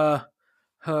through her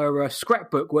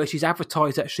scrapbook where she's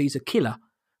advertised that she's a killer.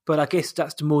 But I guess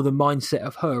that's more the mindset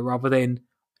of her rather than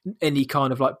any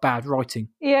kind of like bad writing.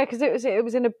 Yeah, because it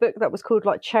was in a book that was called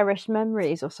like Cherished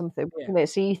Memories or something, wasn't it?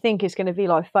 So you think it's going to be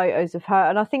like photos of her,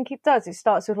 and I think it does. It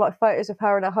starts with like photos of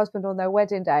her and her husband on their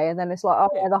wedding day, and then it's like,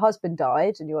 the husband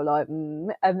died, and you're like,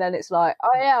 and then it's like,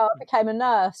 I became a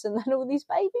nurse, and then all these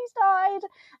babies died,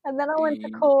 and then I went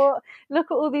to court. Look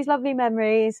at all these lovely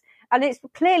memories. And it's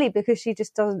clearly because she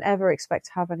just doesn't ever expect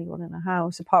to have anyone in her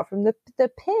house apart from the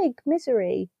pig,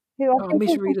 Misery.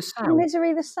 Misery the sow.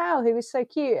 Misery the sow, who is so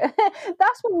cute.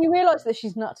 That's when you realise that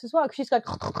she's nuts as well, because she's going...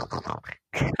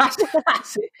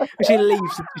 That's it. She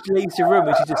leaves the room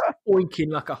and she's just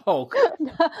oinking like a hog.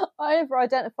 I never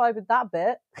identified with that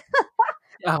bit.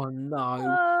 Oh,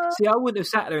 no. See, I wouldn't have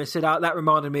sat there and said, that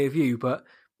reminded me of you, but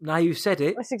now you've said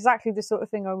it. That's exactly the sort of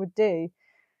thing I would do.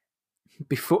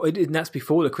 And that's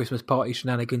before the Christmas party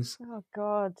shenanigans. Oh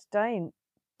God, don't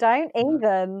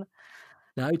even.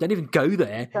 No, don't even go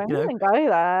there. Don't even go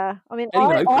there. I mean,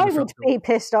 I would be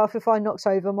pissed off if I knocked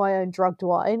over my own drugged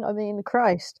wine. I mean,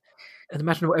 Christ. And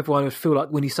imagine what everyone would feel like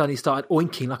when he suddenly started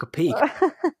oinking like a pig.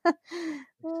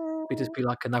 It'd just be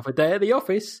like another day at the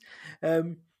office. I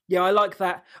like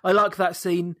that. I like that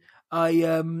scene.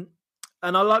 And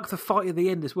I like the fight at the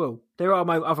end as well. There are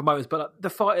other moments, but the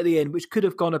fight at the end, which could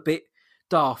have gone a bit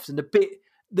daft, and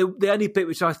the only bit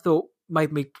which I thought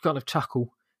made me kind of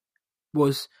chuckle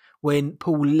was when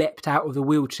Paul leapt out of the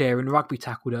wheelchair and rugby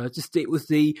tackled her. It was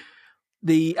the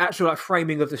actual like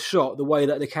framing of the shot, the way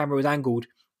that the camera was angled,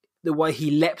 the way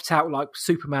he leapt out like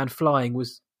Superman flying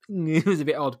was a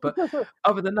bit odd. But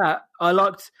other than that, I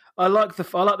like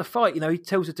the fight. He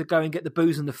tells her to go and get the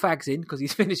booze and the fags in because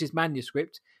he's finished his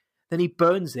manuscript. Then he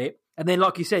burns it, And then,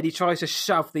 like you said, he tries to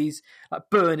shove these like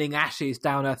burning ashes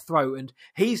down her throat, and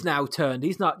he's now turned.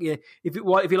 He's not. Yeah, if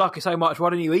you like it so much, why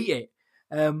don't you eat it?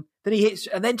 Then he hits,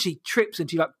 and then she trips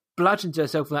and she like bludgeons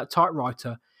herself with that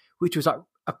typewriter, which was like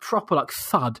a proper like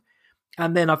thud.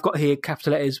 And then I've got here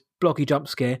capital letters blocky jump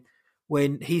scare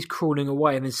when he's crawling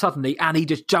away, and then suddenly Annie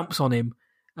just jumps on him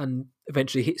and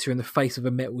eventually hits her in the face of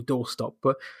a metal doorstop.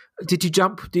 But did you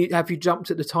jump? Have you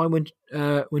jumped at the time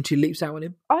when she leaps out on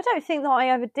him? I don't think that I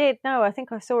ever did. No, I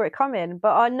think I saw it coming.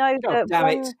 But I know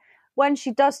that when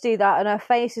she does do that and her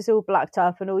face is all blacked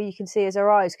up and all you can see is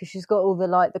her eyes because she's got all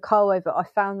the coal over it, I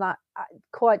found that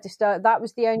quite disturbing. That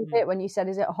was the only bit when you said,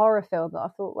 is it a horror film? That I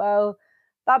thought, well,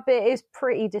 that bit is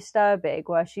pretty disturbing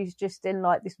where she's just in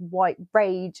like this white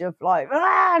rage of like,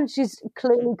 and she's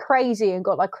clearly crazy and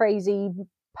got like crazy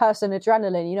person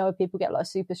adrenaline, you know, when people get like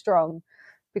super strong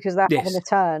because they're having a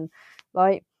turn.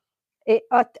 Like it,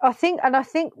 I think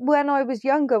when I was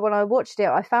younger, when I watched it,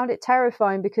 I found it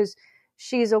terrifying because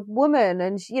she's a woman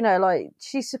and, you know, like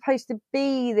she's supposed to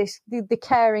be the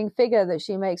caring figure that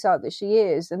she makes out that she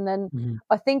is. And then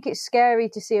I think it's scary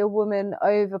to see a woman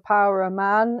overpower a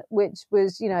man, which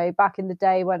was, you know, back in the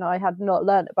day when I had not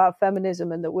learnt about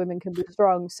feminism and that women can be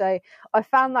strong. So I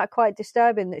found that quite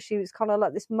disturbing that she was kind of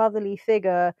like this motherly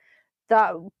figure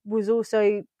that was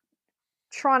also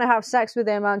trying to have sex with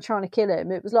him and trying to kill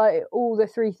him. It was like all the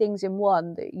three things in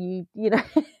one that you know,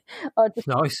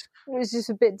 nice. It was just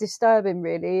a bit disturbing,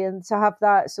 really. And to have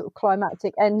that sort of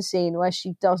climactic end scene where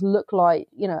she does look like,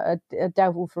 you know, a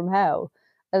devil from hell,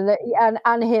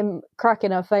 and him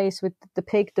cracking her face with the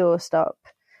pig doorstop.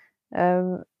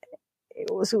 It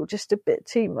was all just a bit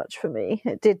too much for me.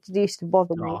 It used to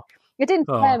bother me. It didn't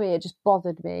scare me, it just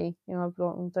bothered me. You know,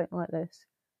 I don't like this.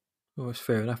 Oh, it's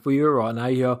fair enough. Well, you're all right now.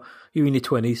 You're in your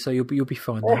 20s, so you'll be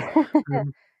fine now.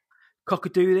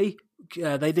 Cockadoodie.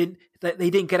 They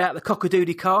didn't get out the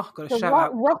Cockadoodie car. Got to shout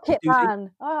out Rocket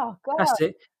Man. Oh God, that's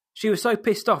it. She was so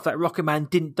pissed off that Rocket Man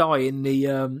didn't die in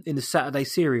the Saturday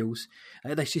serials.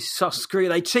 They just start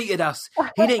screaming, "They cheated us!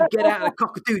 He didn't get out of the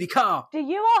Cockadoodie car." Do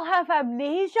you all have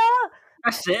amnesia?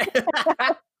 That's it.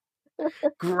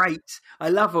 Great. I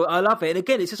love it. And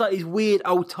again, it's just like these weird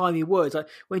old timey words. Like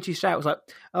when she shouts, like,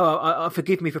 "Oh, I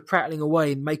forgive me for prattling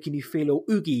away and making you feel all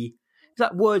oogie." It's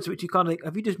like words which you kind of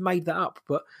have you just made that up,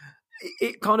 but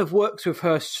it kind of works with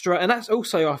her straight. And that's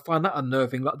also, I find that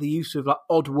unnerving, like the use of like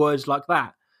odd words like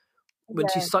that when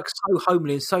she's like so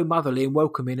homely and so motherly and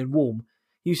welcoming and warm,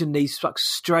 using these like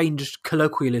strange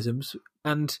colloquialisms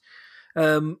and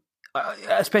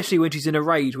especially when she's in a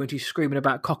rage, when she's screaming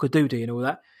about Cockadoodie and all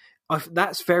that.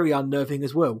 That's very unnerving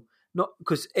as well. Not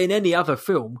because in any other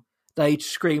film they'd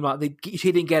scream like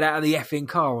she didn't get out of the effing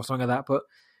car or something like that. But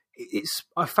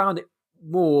I found it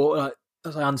more like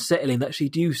unsettling that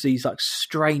she'd use these like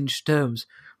strange terms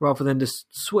rather than just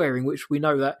swearing, which we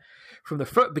know that from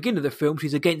the beginning of the film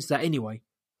she's against that anyway.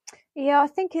 Yeah, I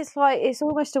think it's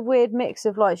almost a weird mix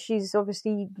of like she's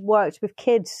obviously worked with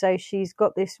kids, so she's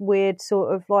got this weird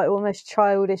sort of like almost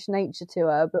childish nature to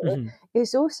her, but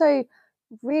it's also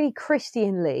really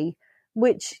Christianly,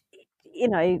 which, you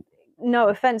know, no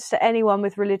offense to anyone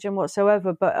with religion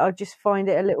whatsoever, but I just find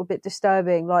it a little bit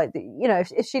disturbing. Like, you know,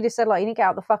 if she'd have said like, "You need to get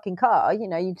out of the fucking car," you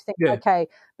know, you'd think okay,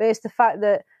 but it's the fact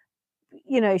that,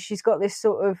 you know, she's got this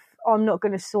sort of, I'm not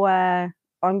going to swear,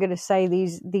 I'm going to say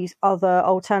these other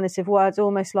alternative words,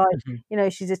 almost like, you know,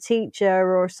 she's a teacher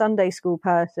or a Sunday school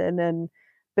person,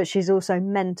 but she's also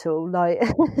mental. Like,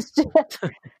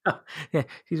 yeah,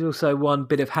 she's also one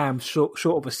bit of ham short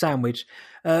of a sandwich.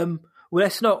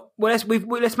 Let's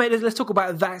talk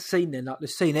about that scene then, like the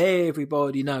scene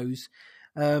everybody knows,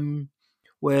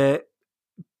 where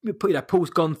Paul's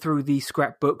gone through the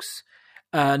scrapbooks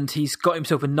and he's got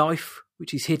himself a knife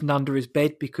which he's hidden under his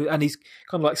bed and he's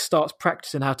kind of like starts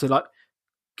practicing how to like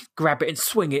grab it and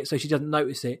swing it so she doesn't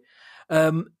notice it.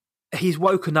 He's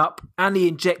woken up and he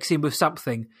injects him with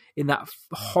something in that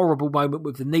horrible moment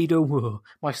with the needle.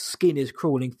 My skin is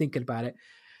crawling thinking about it.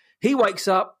 He wakes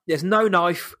up, there's no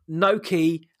knife, no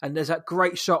key, and there's that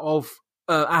great shot of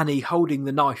Annie holding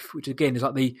the knife, which again is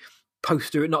like the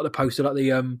poster, not the poster, like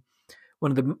the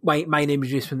one of the main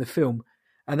images from the film.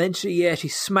 And then she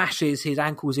smashes his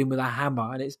ankles in with a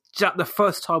hammer, and it's just the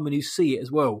first time when you see it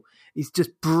as well. It's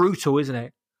just brutal, isn't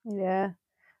it? Yeah.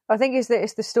 I think it's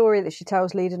the story that she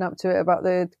tells leading up to it about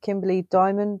the Kimberley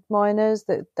diamond miners,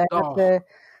 that they had to,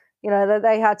 you know, that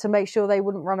they had to make sure they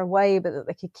wouldn't run away, but that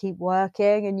they could keep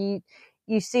working. And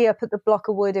you see her put the block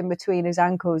of wood in between his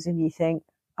ankles, and you think,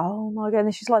 oh my God.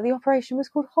 And she's like, the operation was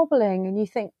called hobbling, and you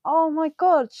think, oh my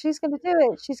God, she's going to do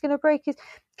it. She's going to break his,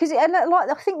 and like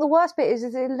I think the worst bit is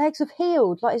his legs have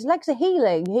healed. Like his legs are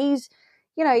healing. He's,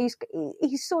 you know,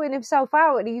 he's sorting himself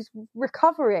out and he's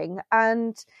recovering.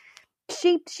 And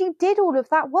she did all of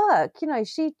that work. You know,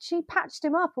 she patched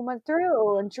him up and went through it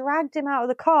all and dragged him out of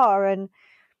the car. And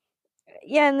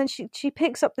yeah, and then she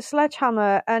picks up the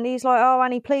sledgehammer and he's like, "Oh,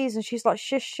 Annie, please." And she's like,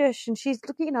 "Shush, shush." And she's,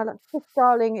 you know, like, "Shush,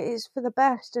 darling, it is for the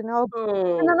best." And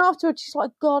and then afterwards she's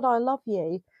like, "God, I love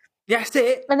you." That's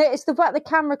it. And it's the fact the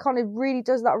camera kind of really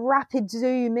does that rapid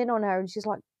zoom in on her, and she's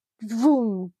like,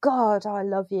 "Boom, God, I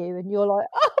love you." And you're like,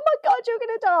 "Oh my God, you're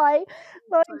gonna die!"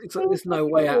 Like, there's no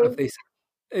way out of this.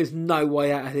 There's no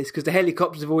way out of this because the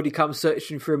helicopters have already come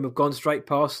searching for him. Have gone straight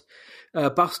past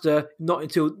Buster. Not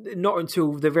until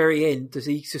the very end does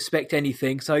he suspect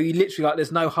anything. So you literally like,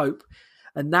 there's no hope.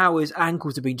 And now his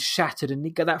ankles have been shattered. And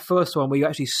you get that first one where you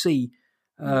actually see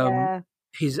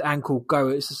his ankle go.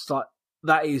 It's just like,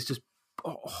 that is just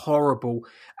horrible.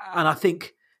 And I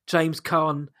think James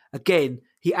Caan, again,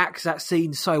 he acts that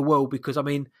scene so well because, I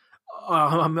mean,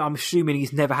 I'm assuming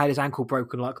he's never had his ankle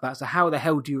broken like that. So how the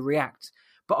hell do you react?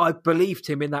 But I believed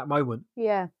him in that moment.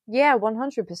 Yeah,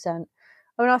 100%.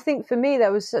 I mean, I think for me,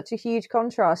 there was such a huge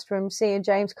contrast from seeing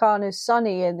James Caan as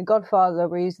Sonny in The Godfather,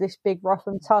 where he's this big, rough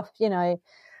and tough, you know,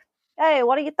 "Hey,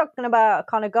 what are you talking about?"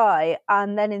 kind of guy.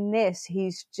 And then in this,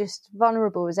 he's just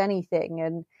vulnerable as anything.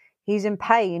 And he's in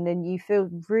pain and you feel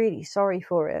really sorry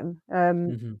for him.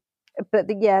 But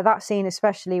that scene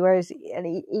especially, whereas and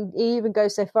he even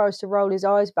goes so far as to roll his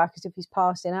eyes back as if he's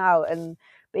passing out,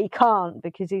 but he can't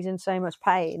because he's in so much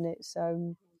pain.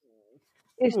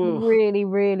 It's really,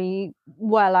 really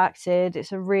well acted.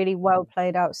 It's a really well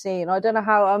played out scene. I don't know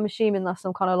how. I'm assuming that's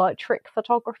some kind of like trick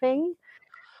photography,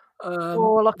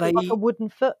 or like a wooden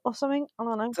foot or something. I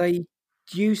don't know. They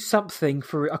use something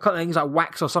for, I can't think, it's like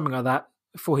wax or something like that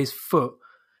for his foot.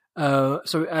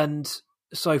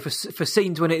 So for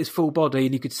scenes when it is full body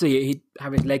and you could see it, he'd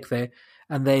have his leg there,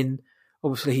 and then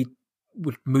obviously he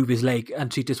would move his leg,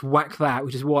 and she'd just whack that,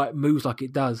 which is why it moves like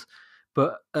it does.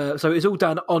 But so it's all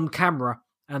done on camera,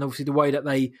 and obviously the way that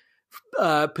they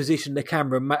position the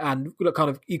camera and kind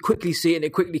of you quickly see it and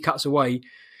it quickly cuts away.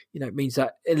 You know, it means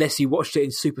that unless you watched it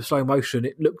in super slow motion,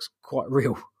 it looks quite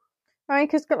real. Right,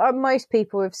 because most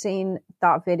people have seen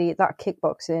that video, that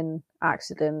kickboxing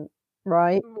accident,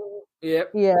 right?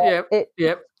 Yep.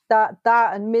 That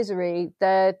and Misery,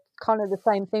 they're kind of the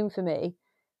same thing for me.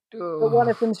 But one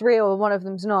of them's real and one of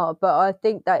them's not. But I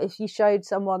think that if you showed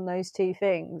someone those two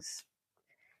things,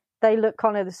 they look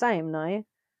kind of the same, no?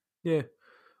 Yeah.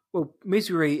 Well,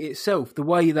 Misery itself, the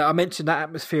way that I mentioned that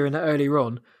atmosphere in that earlier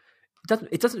on,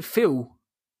 it doesn't feel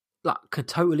like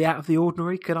totally out of the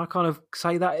ordinary. Can I kind of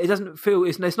say that? It doesn't feel,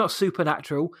 it's not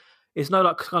supernatural. It's no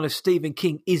like kind of Stephen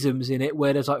King isms in it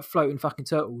where there's like floating fucking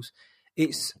turtles.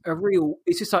 It's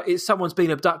just like someone's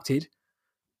been abducted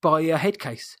by a head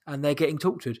case and they're getting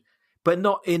tortured, but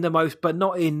not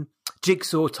in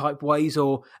Jigsaw type ways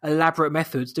or elaborate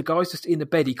methods. The guy's just in the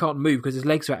bed, he can't move because his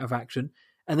legs are out of action,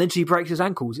 and then she breaks his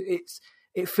ankles.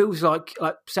 It feels like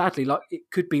sadly like it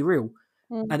could be real,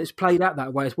 and it's played out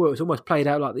that way as well. It's almost played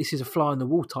out like this is a fly on the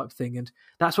wall type thing, and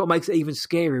that's what makes it even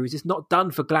scarier. Is it's not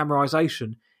done for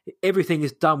glamorization. Everything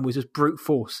is done with just brute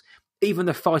force. Even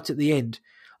the fight at the end,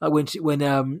 like when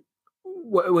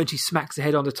she smacks the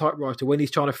head on the typewriter, when he's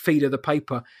trying to feed her the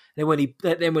paper, and when he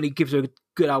gives her a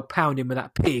good old pounding with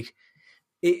that pig,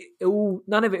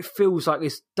 none of it feels like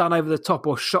it's done over the top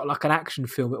or shot like an action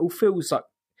film. It all feels like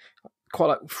quite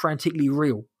like frantically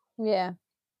real. Yeah.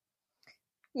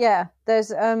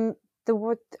 There's I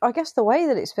guess the way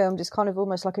that it's filmed is kind of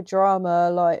almost like a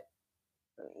drama, like,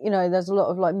 you know, there's a lot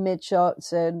of like mid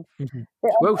shots and a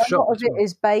lot of it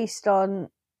is based on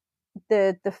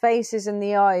the faces and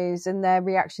the eyes and their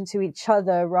reaction to each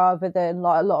other, rather than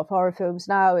like a lot of horror films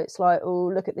now. It's like,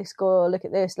 oh, look at this gore, look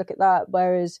at this, look at that.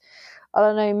 Whereas, I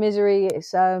don't know, Misery,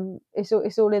 it's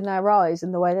all in their eyes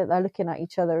and the way that they're looking at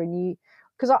each other. And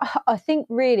because I think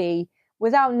really,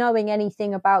 without knowing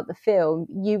anything about the film,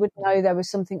 you would know there was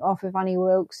something off with Annie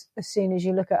Wilkes as soon as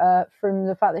you look at her, from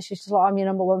the fact that she's just like, I'm your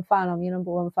number one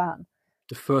fan.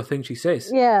 The first thing she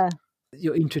says. Yeah.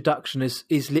 Your introduction is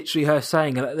literally her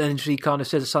saying it, and then she kind of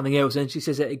says something else, and she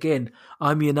says it again.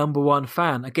 I'm your number one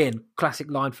fan. Again,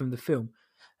 classic line from the film.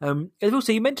 And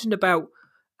also, you mentioned about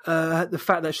the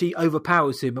fact that she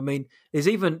overpowers him. I mean, there's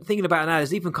even, thinking about it now,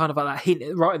 there's even kind of like that hint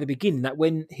right at the beginning that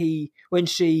when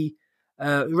she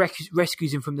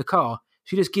rescues him from the car,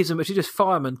 she just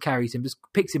fireman carries him, just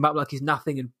picks him up like he's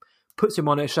nothing and puts him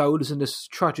on her shoulders and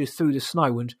just trudges through the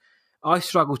snow. And I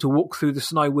struggle to walk through the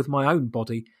snow with my own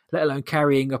body, let alone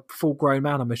carrying a full-grown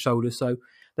man on my shoulders. So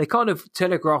they kind of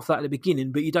telegraph that at the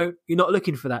beginning, but you're not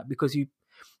looking for that because you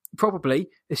probably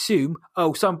assume,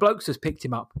 oh, some blokes has picked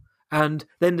him up, And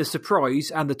then the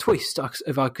surprise and the twist,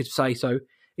 if I could say so,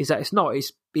 is that it's not.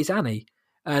 It's Annie,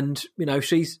 and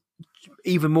she's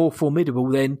even more formidable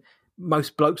than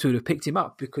most blokes who would have picked him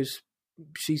up because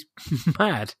she's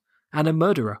mad and a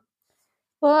murderer.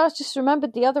 Well, I just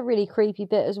remembered the other really creepy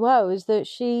bit as well is that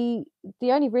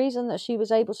the only reason that she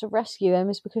was able to rescue him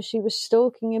is because she was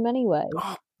stalking him anyway.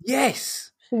 Oh,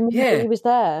 yes. She knew that he was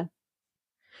there.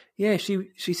 Yeah,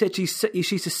 she said she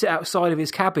used to sit outside of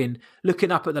his cabin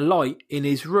looking up at the light in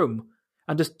his room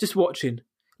and just watching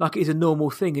like it's a normal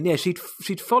thing. And yeah, she'd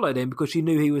followed him because she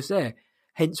knew he was there.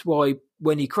 Hence why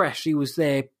when he crashed, she was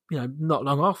there, not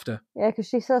long after. Yeah, because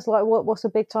she says, like, what's a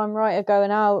big-time writer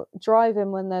going out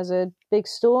driving when there's a big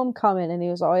storm coming? And he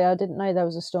was like, oh, yeah, I didn't know there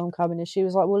was a storm coming. And she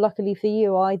was like, well, luckily for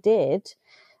you, I did.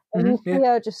 And you see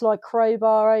her just, like,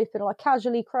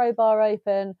 casually crowbar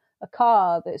open a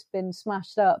car that's been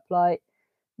smashed up, like,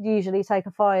 usually take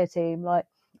a fire team. Like,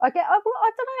 I don't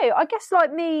know. I guess,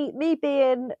 like, me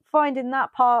finding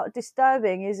that part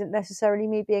disturbing isn't necessarily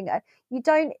me being...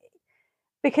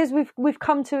 Because we've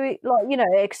come to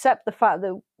accept the fact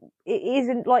that it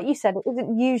isn't, like you said, it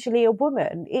isn't usually a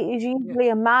woman. It is usually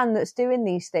a man that's doing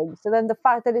these things. So then the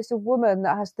fact that it's a woman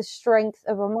that has the strength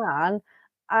of a man,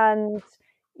 and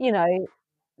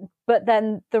but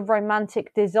then the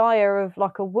romantic desire of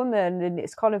like a woman, and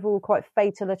it's kind of all quite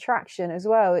fatal attraction as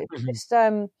well. It's just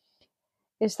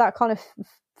it's that kind of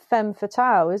femme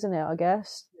fatale, isn't it? I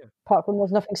guess. Yeah. Apart from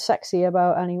there's nothing sexy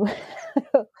about anyway.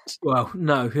 Well,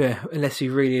 no, yeah, unless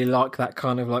you really like that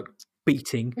kind of like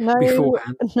beating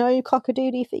beforehand. No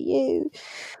cockadoodie for you.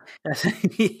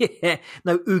 Yeah,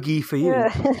 no oogie for you.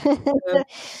 Yeah.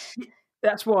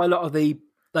 That's why a lot of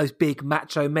those big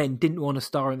macho men didn't want to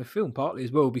star in the film, partly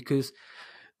as well, because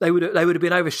they would have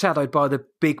been overshadowed by the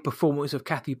big performance of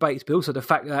Kathy Bates, but also the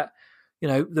fact that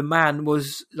the man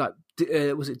was like,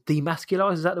 was it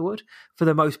demasculized? Is that the word? For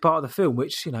the most part of the film,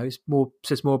 which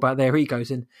says more about their egos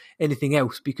than anything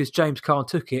else. Because James Caan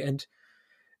took it, and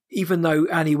even though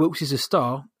Annie Wilkes is a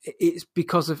star, it's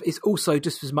also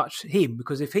just as much him.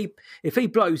 Because if he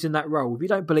blows in that role, if you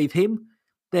don't believe him,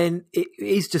 then it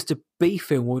is just a B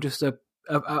film or just a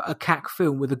cack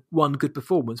film with one good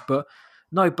performance. But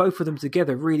no, both of them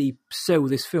together really sell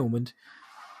this film, and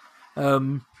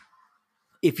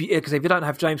because if you don't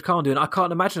have James Caan doing it, I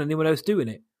can't imagine anyone else doing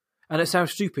it. And it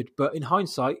sounds stupid, but in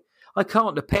hindsight, I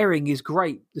can't. The pairing is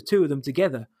great, the two of them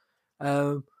together.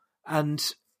 And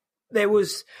there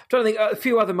was, I'm trying to think, a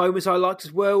few other moments I liked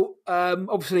as well.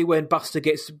 Obviously, when Buster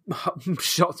gets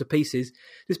shot to pieces,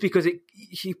 just because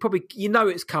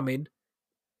it's coming,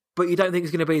 but you don't think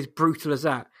it's going to be as brutal as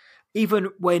that. Even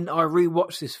when I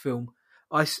rewatched this film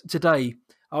today,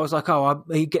 I was like,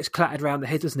 he gets clattered around the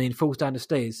head, doesn't he, and falls down the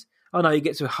stairs. Oh no, he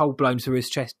gets a hole blown through his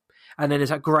chest. And then there's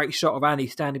that great shot of Annie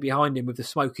standing behind him with the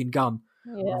smoking gun.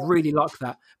 Yeah. I really like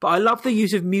that. But I love the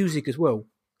use of music as well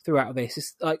throughout this.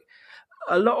 It's like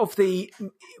a lot of the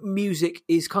music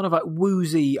is kind of like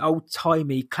woozy,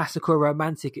 old-timey, classical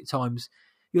romantic at times.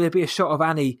 There'll be a shot of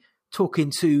Annie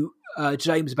talking to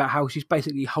James about how she's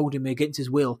basically holding him against his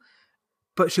will.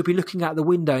 But she'll be looking out the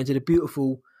window into the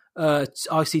beautiful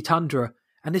icy tundra.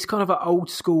 And this kind of an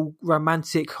old-school,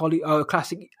 romantic,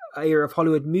 classic era of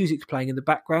Hollywood music's playing in the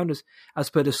background as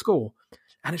per the score.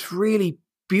 And it's really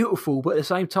beautiful, but at the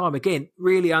same time, again,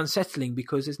 really unsettling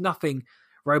because there's nothing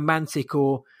romantic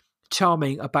or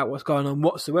charming about what's going on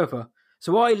whatsoever.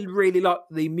 So I really like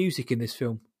the music in this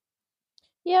film.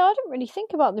 Yeah, I didn't really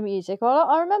think about the music.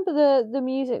 I remember the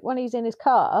music when he's in his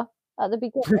car at the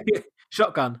beginning.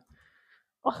 Shotgun.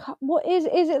 What is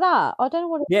it that? I don't know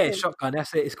what it is. Yeah, it's Shotgun.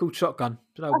 That's it. It's called Shotgun.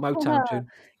 It's an old Motown tune.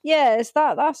 Yeah, it's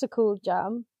that. That's a cool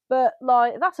jam. But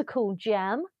like, that's a cool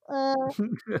jam. All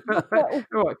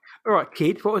right,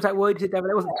 kid. What was that word? That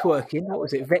wasn't twerking. What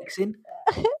was it? Vexing.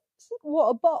 What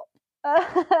a bop.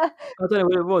 I don't know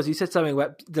what it was. You said something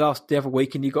about the other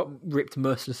week, and you got ripped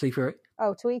mercilessly for it.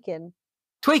 Oh, tweaking.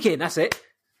 Tweaking. That's it.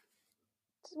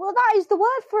 Well, that is the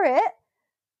word for it.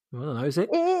 I don't know, is it?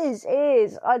 It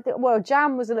is.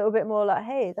 Jam was a little bit more like,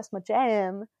 hey, that's my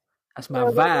jam. That's my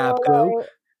vibe, girl.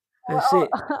 That's it.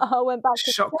 I went back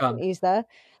to Shotgun. the 70s there.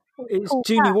 It's cool.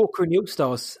 Junior Walker and the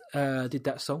All-Stars did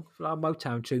that song, like a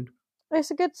Motown tune. It's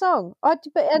a good song. It's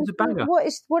a banger.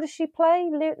 What does she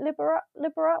play? Liberace?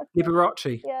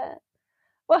 Liberace. Yeah.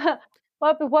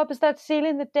 What was that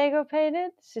ceiling that Dago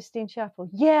painted? Sistine Chapel.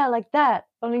 Yeah, like that.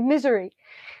 Only misery.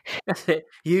 That's it.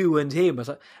 You and him. I was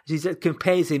like, she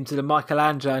compares him to the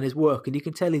Michelangelo and his work, and you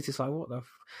can tell he's just like, what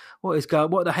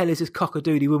the hell is this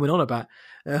cockadoodie woman on about?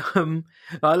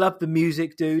 I love the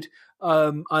music, dude.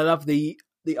 I love the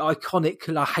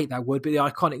iconic, I hate that word, but the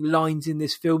iconic lines in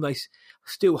this film, they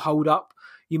still hold up.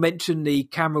 you mentioned the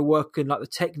camera work and like the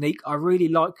technique. I really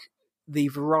like the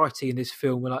variety in this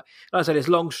film. And like I said, there's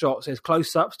long shots, there's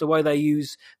close-ups, the way they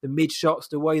use the mid shots,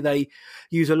 the way they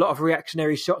use a lot of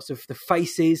reactionary shots of the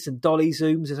faces and dolly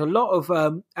zooms. There's a lot of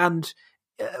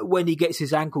when he gets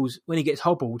his ankles, when he gets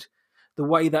hobbled, the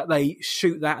way that they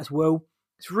shoot that as well.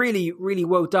 It's really, really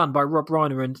well done by Rob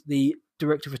Reiner and the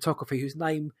director of photography, whose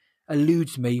name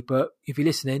eludes me, but if you're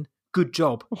listening, good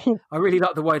job. I really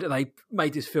like the way that they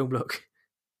made this film look.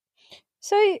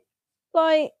 So,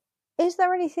 like, is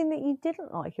there anything that you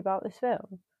didn't like about this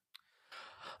film?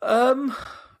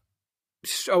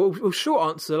 Short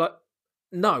answer, like,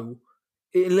 no.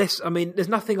 Unless, I mean, there's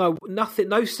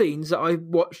no scenes that I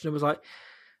watched and was like,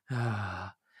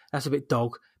 that's a bit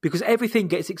dog, because everything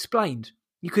gets explained.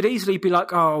 You could easily be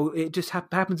like, oh, it just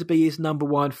happened to be his number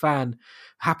one fan,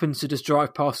 happens to just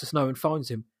drive past the snow and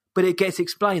finds him. But it gets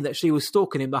explained that she was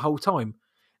stalking him the whole time.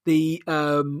 The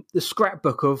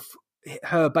scrapbook of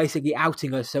her basically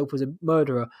outing herself as a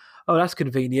murderer. Oh, that's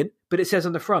convenient. But it says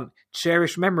on the front,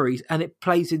 cherished memories, and it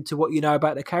plays into what you know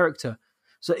about the character.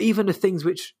 So even the things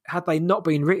which, had they not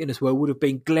been written as well, would have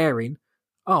been glaring,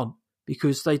 aren't,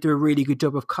 because they do a really good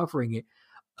job of covering it.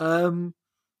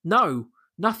 No,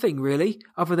 nothing really,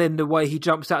 other than the way he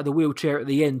jumps out of the wheelchair at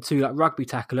the end to like rugby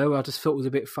tackle her. I just thought was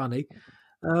a bit funny.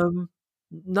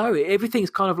 No, everything's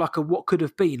kind of like a what could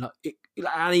have been. Like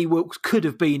Annie Wilkes could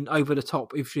have been over the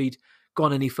top if she'd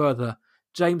gone any further.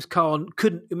 James Caan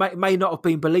may not have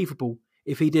been believable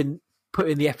if he didn't put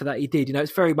in the effort that he did. You know,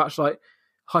 it's very much like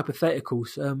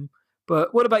hypotheticals.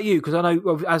 But what about you? Because I know,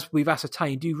 well, as we've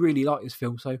ascertained, you really like this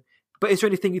film. So, but is there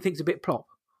anything you think's a bit plop?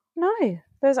 No,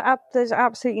 there's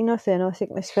absolutely nothing. I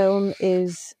think this film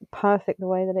is perfect the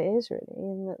way that it is, really.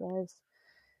 And that there's.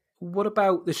 What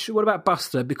about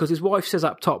Buster? Because his wife says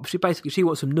up top, she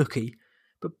wants some nookie,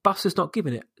 but Buster's not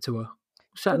giving it to her.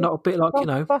 Is that not a bit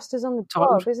like, Buster's on the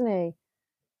job, isn't he?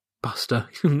 Buster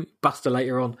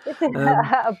later on.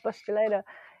 Buster later.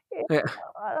 Yeah.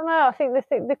 I don't know. I think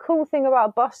the cool thing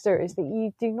about Buster is that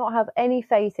you do not have any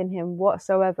faith in him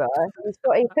whatsoever. He's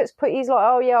like,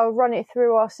 oh yeah, I'll run it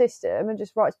through our system, and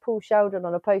just writes Paul Sheldon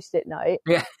on a post-it note.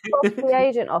 Yeah. Drops the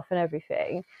agent off and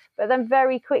everything. But then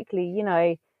very quickly,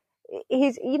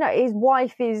 his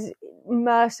wife is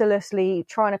mercilessly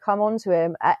trying to come onto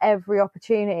him at every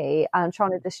opportunity and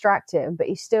trying to distract him, but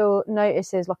he still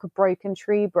notices like a broken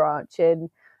tree branch and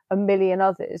a million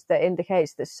others that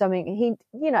indicates that something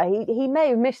he may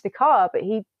have missed the car, but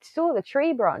he saw the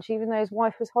tree branch even though his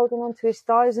wife was holding onto his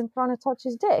thighs and trying to touch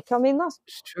his dick. I mean, that's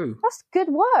true. That's good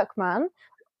work, man.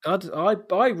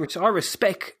 I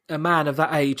respect a man of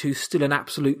that age who's still an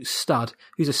absolute stud,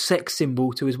 who's a sex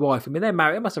symbol to his wife. I mean, they're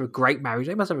married. They must have a great marriage.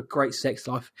 They must have a great sex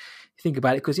life. You think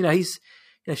about it, because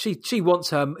she wants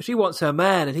her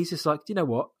man, and he's just like, you know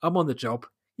what? I'm on the job.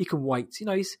 You can wait.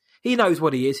 He knows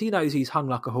what he is. He knows he's hung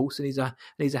like a horse, and he's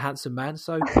a handsome man.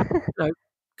 So,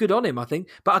 good on him, I think.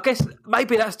 But I guess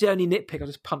maybe that's the only nitpick. I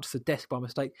just punched the desk by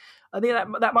mistake. I think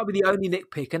that might be the only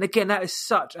nitpick. And again, that is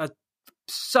such a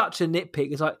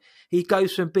nitpick. It's like he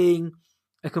goes from being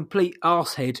a complete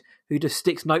arsehead who just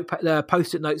sticks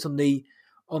post-it notes on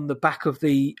the back of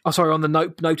on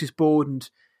the notice board and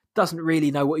doesn't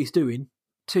really know what he's doing,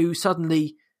 to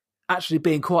suddenly actually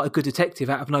being quite a good detective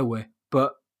out of nowhere.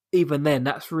 But even then,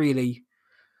 that's really,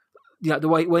 the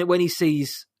way when he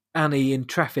sees Annie in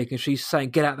traffic and she's saying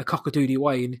 "get out the cockadoodie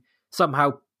way," and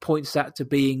somehow points that to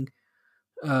being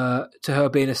to her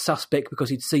being a suspect because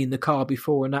he'd seen the car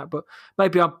before and that. But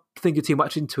maybe I'm thinking too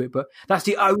much into it. But that's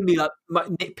the only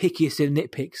nitpickiest in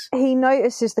nitpicks. He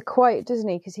notices the quote, doesn't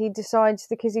he? Because he decides,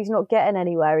 because he's not getting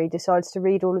anywhere, he decides to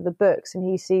read all of the books, and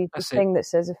he sees the thing that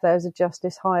says, "If there's a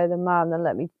justice higher than man, then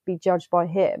let me be judged by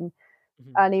him."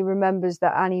 Mm-hmm. And he remembers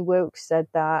that Annie Wilkes said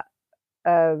that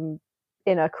in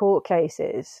her court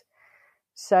cases.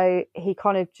 So he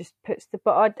kind of just puts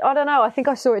but I don't know, I think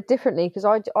I saw it differently, because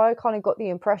I kind of got the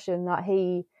impression that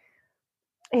he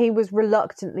was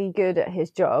reluctantly good at his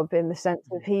job, in the sense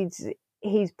of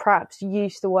he's perhaps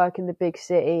used to work in the big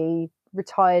city,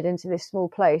 retired into this small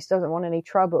place, doesn't want any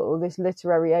trouble. This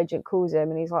literary agent calls him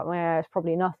and he's like, yeah, it's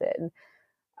probably nothing.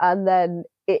 And then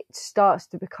it starts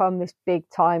to become this big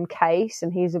time case,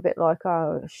 and he's a bit like,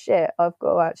 oh shit, I've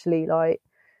got to actually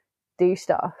do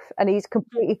stuff, and he's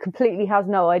completely has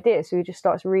no idea, so he just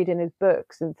starts reading his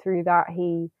books, and through that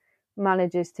he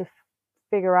manages to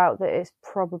figure out that it's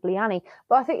probably Annie.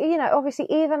 But I think, obviously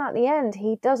even at the end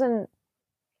he doesn't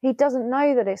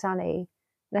know that it's Annie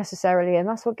necessarily, and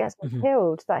that's what gets him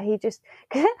killed. That he just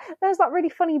there's that really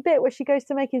funny bit where she goes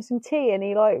to make him some tea and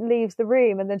he leaves the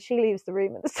room, and then she leaves the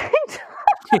room at the same time.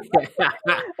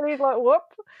 And he's like, whoop.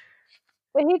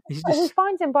 But He's he just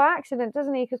finds him by accident,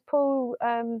 doesn't he? Because Paul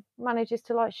manages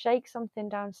to like shake something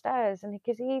downstairs, and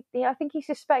because I think he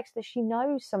suspects that she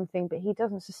knows something, but he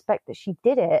doesn't suspect that she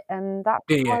did it, and that's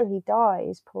yeah. why he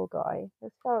dies. Poor guy.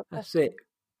 That's it.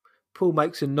 Paul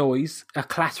makes a noise, a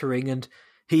clattering, and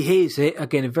he hears it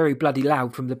again, very bloody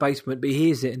loud from the basement. But he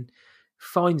hears it and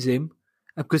finds him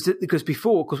because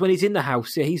when he's in the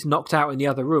house, yeah, he's knocked out in the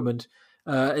other room, and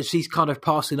she's kind of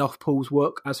passing off Paul's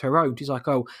work as her own. She's like,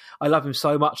 "Oh, I love him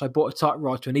so much. I bought a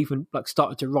typewriter and even like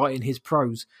started to write in his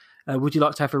prose. Would you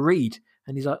like to have a read?"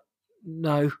 And he's like,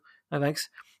 "No, no thanks."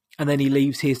 And then he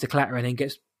leaves, hears the clatter, and then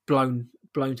gets blown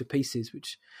to pieces.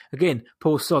 Which again,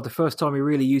 poor sod. The first time he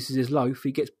really uses his loaf,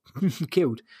 he gets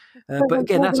killed. But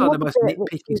again, that's like the most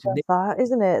nitpicky of that,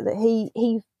 isn't it?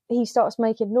 That he starts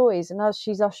making noise, and as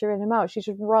she's ushering him out, she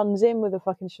just runs in with a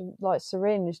fucking like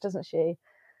syringe, doesn't she?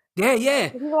 Yeah.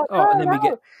 Like,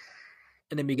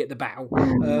 and then we get the battle.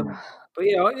 But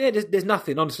yeah, there's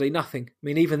nothing. Honestly, nothing. I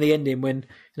mean, even the ending when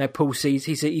Paul says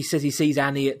he sees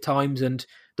Annie at times, and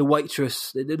the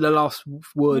waitress. The last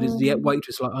word is the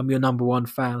waitress. Like, I'm your number one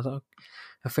fan. So,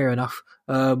 fair enough.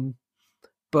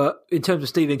 But in terms of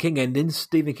Stephen King endings,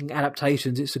 Stephen King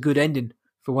adaptations, it's a good ending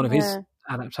for one of his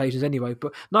adaptations anyway.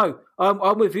 But no,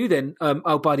 I'm with you then,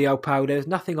 old buddy, old pal. There's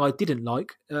nothing I didn't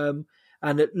like.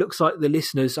 And it looks like the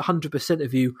listeners, 100%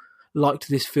 of you, liked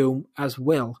this film as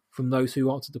well from those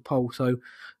who answered the poll. So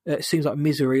it seems like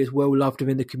Misery is well loved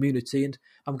within the community, and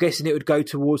I'm guessing it would go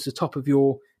towards the top of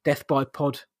your Death by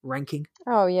Pod ranking.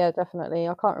 Oh yeah, definitely.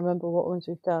 I can't remember what ones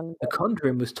we've done. The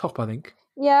Conjuring was top, I think.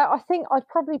 Yeah, I think I'd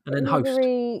probably put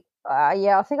Misery.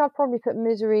 I think I'd probably put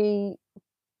Misery.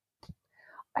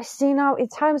 I see now in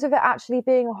terms of it actually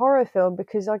being a horror film,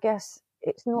 because I guess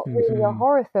it's not really a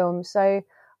horror film, so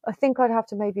I think I'd have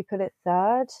to maybe put it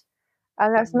third.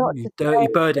 And that's not to dirty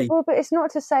birdie. Well, but it's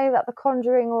not to say that The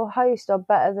Conjuring or Host are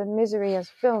better than Misery as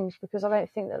films, because I don't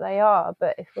think that they are.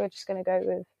 But if we're just going to go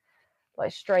with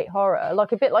like straight horror,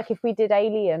 like a bit like if we did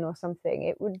Alien or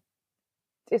something,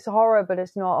 it's horror, but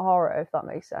it's not horror, if that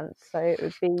makes sense. So it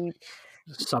would be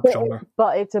subgenre,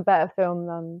 but it's a better film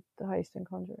than The Host and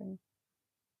Conjuring,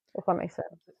 if that makes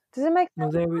sense. Does it make sense?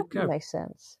 Well, there we go. It makes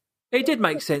sense. It did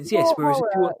make sense, yes. Whereas if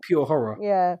you want pure horror,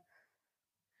 yeah.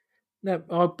 No,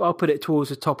 I'll put it towards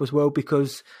the top as well,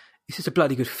 because it's just a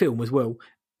bloody good film as well,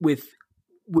 with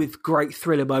great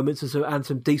thriller moments and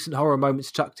some decent horror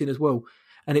moments chucked in as well.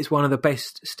 And it's one of the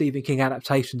best Stephen King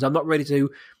adaptations. I'm not ready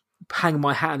to hang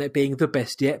my hat on it being the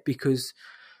best yet, because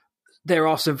there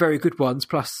are some very good ones,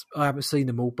 plus I haven't seen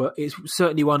them all, but it's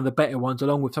certainly one of the better ones,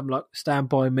 along with something like Stand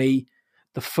By Me,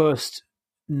 the first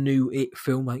new It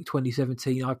film, like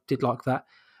 2017. I did like that.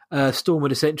 Storm of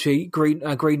the Century, Green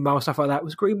Mile, stuff like that.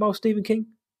 Was Green Mile Stephen King?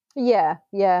 Yeah.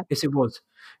 Yes, it was.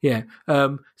 Yeah.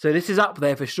 So this is up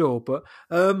there for sure. But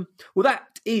well, that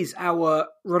is our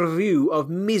review of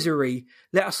Misery.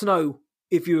 Let us know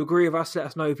if you agree with us. Let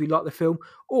us know if you like the film,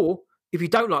 or if you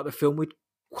don't like the film. We'd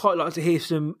quite like to hear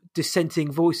some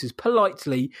dissenting voices,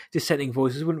 politely dissenting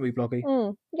voices, wouldn't we,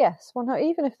 Bloggy? Yes. Well, no,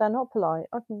 even if they're not polite,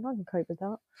 I can cope with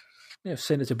that. Yeah,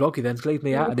 send it to Bloggy then. Leave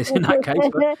me out of this in that case.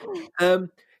 But,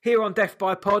 here on Death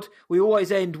by Pod, we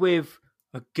always end with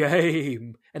a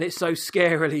game, and it's so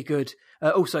scarily good.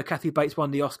 Also, Kathy Bates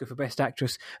won the Oscar for Best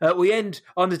Actress. We end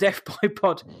on the Death by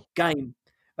Pod game.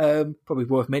 Probably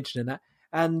worth mentioning that.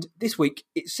 And this week,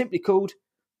 it's simply called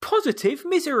Positive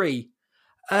Misery.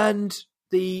 And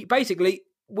basically,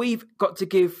 we've got to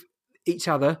give each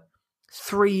other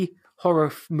 3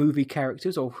 horror movie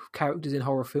characters, or characters in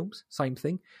horror films, same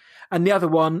thing. And the other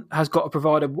one has got to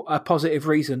provide a positive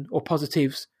reason, or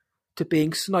positives, to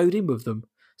being snowed in with them.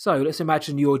 So let's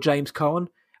imagine you're James Caan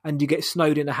and you get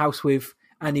snowed in a house with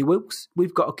Annie Wilkes.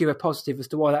 We've got to give a positive as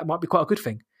to why that might be quite a good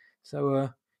thing.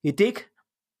 So you dig?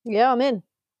 Yeah, I'm in.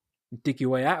 Dig your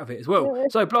way out of it as well.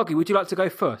 So, Bloggy, would you like to go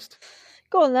first?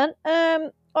 Go on then.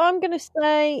 I'm going to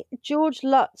say George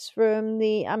Lutz from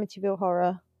the Amityville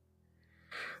Horror.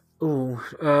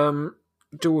 Oh,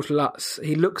 George Lutz.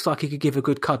 He looks like he could give a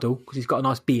good cuddle because he's got a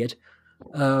nice beard.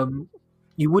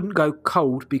 You wouldn't go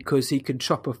cold because he can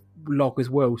chop a log as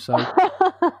well. So I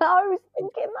was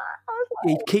thinking that.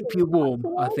 He'd keep you warm.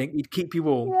 I think he'd keep you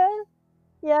warm.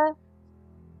 Yeah.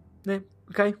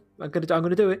 Okay, I'm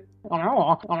gonna do it.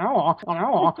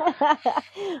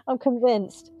 I'm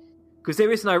convinced. Because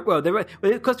there is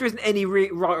because there isn't any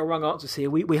right or wrong answers here.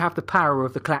 We have the power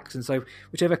of the klaxon, so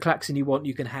whichever klaxon you want,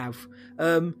 you can have.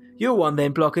 Your one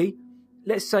then, Bloggy.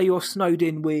 Let's say you're snowed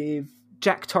in with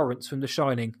Jack Torrance from The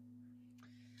Shining.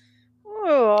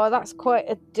 Oh, that's quite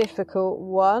a difficult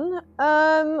one.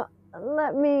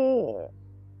 Let me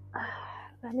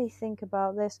Let me think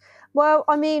about this. Well,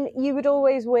 I mean, you would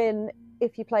always win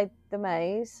if you played the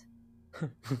maze.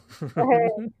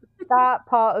 That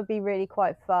part would be really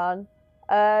quite fun.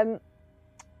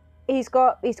 He's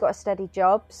got a steady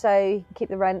job, so he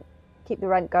can keep the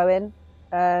rent going.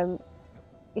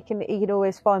 He can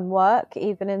always find work,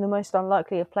 even in the most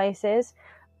unlikely of places,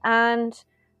 and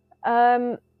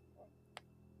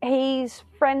he's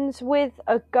friends with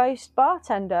a ghost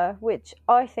bartender, which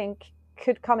I think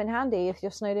could come in handy if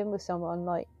you're snowed in with someone.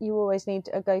 Like, you always need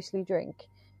a ghostly drink.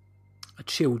 A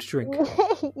chilled drink.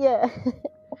 Yeah.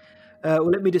 Well,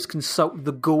 let me just consult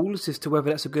the ghouls as to whether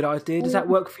that's a good idea. Does that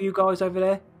work for you guys over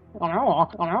there?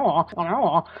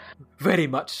 Very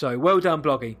much so. Well done,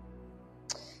 Bloggy.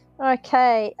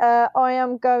 Okay, I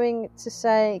am going to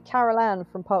say Carol Ann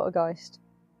from Poltergeist.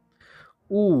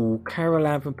 Ooh, Carol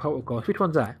Ann from Poltergeist. Which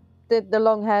one's that? The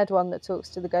long-haired one that talks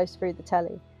to the ghost through the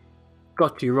telly.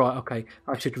 Got you, right, okay.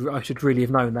 I should really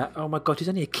have known that. Oh my god, she's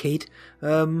only a kid.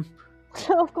 I've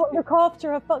got to look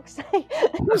after her, fuck's sake. I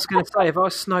was going to say, if I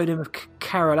was snowed in with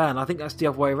Carol Ann, I think that's the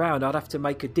other way around. I'd have to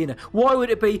make a dinner. Why would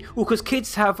it be? Well, because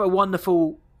kids have a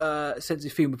wonderful sense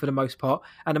of humour for the most part,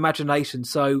 and imagination,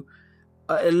 so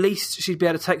at least she'd be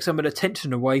able to take some of the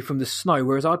tension away from the snow,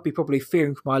 whereas I'd be probably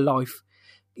fearing for my life.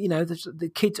 You know,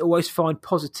 the kids always find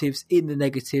positives in the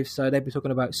negatives, so they'd be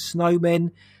talking about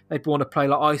snowmen, they'd want to play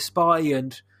like I Spy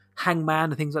and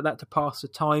Hangman and things like that to pass the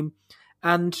time,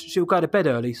 and she'll go to bed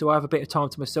early, so I have a bit of time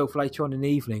to myself later on in the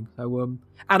evening. So,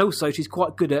 and also she's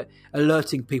quite good at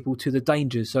alerting people to the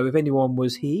dangers, so if anyone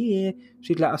was here,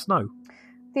 she'd let us know.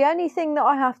 The only thing that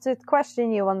I have to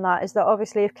question you on that is that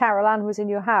obviously if Carol Ann was in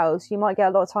your house, you might get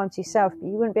a lot of time to yourself, but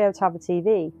you wouldn't be able to have a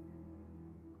TV.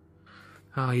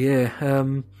 Oh, yeah.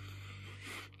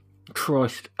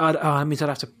 Christ. That means I'd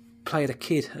have to play the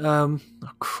kid. Oh,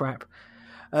 crap.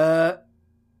 I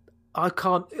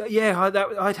can't... Yeah,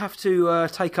 I'd have to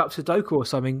take up Sudoku or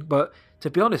something, but to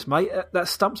be honest, mate, that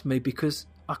stumps me because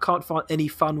I can't find any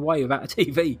fun way without a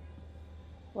TV.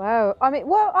 Wow. I mean,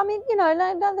 you know,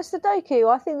 now the Sudoku,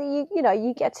 I think that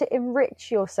you get to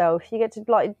enrich yourself. You get to,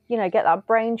 like, you know, get that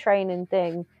brain training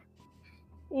thing.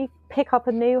 You pick up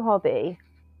a new hobby.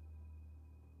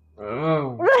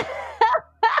 Oh.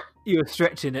 You were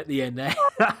stretching at the end there.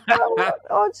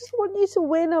 I just want you to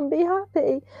win and be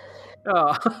happy.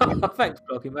 Oh, thanks,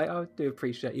 Bloggy, mate. I do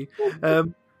appreciate you.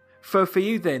 For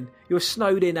you then, you're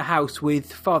snowed in a house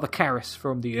with Father Karras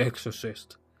from The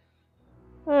Exorcist.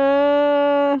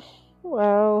 Well,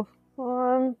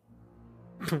 I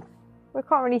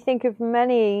can't really think of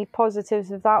many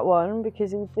positives of that one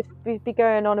because he'd be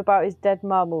going on about his dead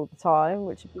mum all the time,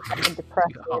 which would be fucking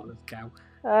depressing.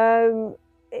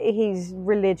 He's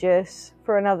religious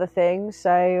for another thing,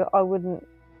 so I wouldn't,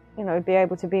 you know, be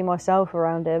able to be myself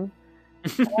around him.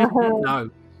 No.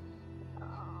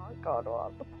 Oh God, what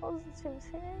are the positives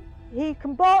here? He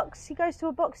can box. He goes to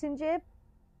a boxing gym.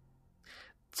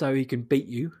 So he can beat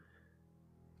you.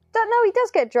 No, he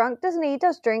does get drunk, doesn't he? He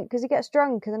does drink because he gets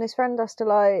drunk, and then his friend has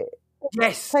to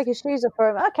take his shoes off for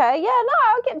him. Okay, yeah, no,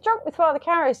 I'll get drunk with Father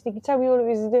Karras. He can tell me all of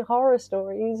his horror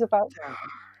stories about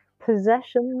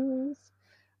possessions.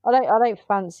 I don't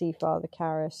fancy Father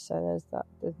Karras, so there's that.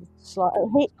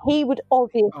 He would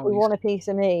obviously want a piece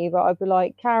of me, but I'd be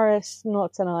like, Karras,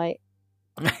 not tonight.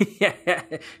 Yeah,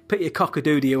 put your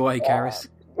cock-a-doodle away, Karras.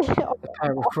 The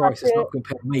power of Christ is not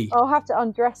compared to me. I'll have to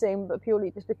undress him, but purely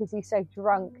just because he's so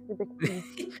drunk. Because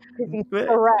he's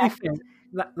correct.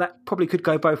 That probably could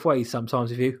go both ways sometimes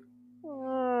with you.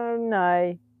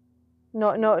 No.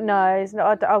 No. It's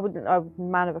not, I wouldn't. I'm a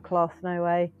man of a cloth. No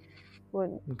way.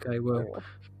 Wouldn't. Okay, well.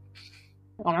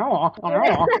 But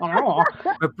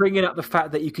bringing up the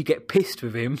fact that you could get pissed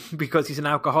with him because he's an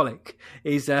alcoholic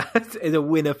is a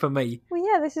winner for me. Well,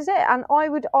 yeah, this is it, and I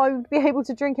would be able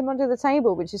to drink him under the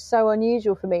table, which is so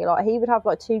unusual for me. Like, he would have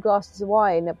like 2 glasses of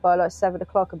wine by like 7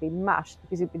 o'clock and be mashed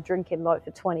because he'd been drinking like for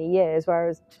 20 years,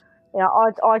 whereas, you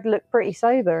know, I'd look pretty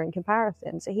sober in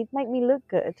comparison, so he'd make me look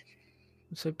good.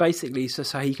 So basically, so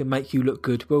he can make you look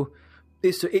good. Well,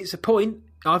 it's a point.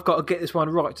 I've got to get this one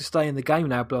right to stay in the game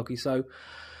now, Bloggy, so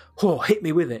hit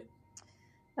me with it.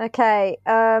 Okay,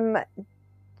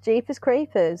 Jeepers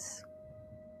Creepers.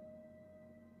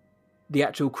 The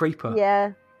actual creeper?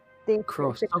 Yeah. The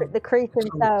creep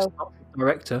himself.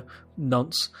 Director.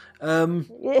 Nonce.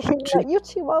 You're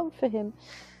too old for him.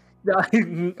 I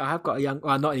have got a young...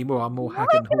 Well, not anymore, I'm more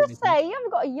haggard. What am I going to say? You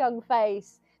haven't got a young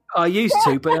face. I used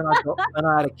to, but then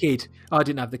I had a kid. I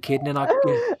didn't have the kid, and then I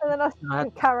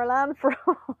had Carol Ann for a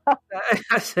while.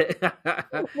 That's it.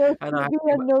 And I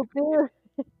had no beer.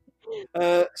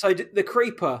 So the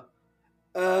creeper,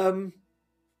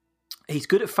 he's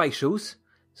good at facials.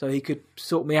 so he could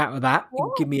sort me out of that and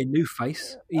What? give me a new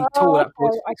face. He tore that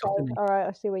boy's face off, didn't he? All right,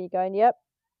 I see where you're going. Yep,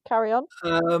 carry on.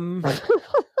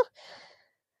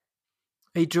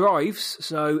 He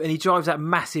drives, and he drives that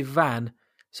massive van.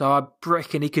 So I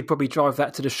reckon he could probably drive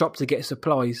that to the shop to get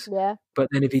supplies. Yeah. But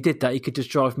then if he did that, he could just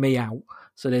drive me out.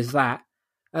 So there's that.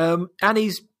 And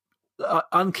he's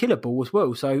unkillable as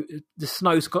well. So the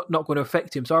snow's not going to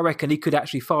affect him. So I reckon he could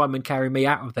actually find and carry me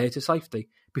out of there to safety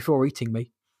before eating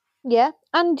me. Yeah,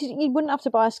 and you wouldn't have to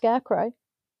buy a scarecrow.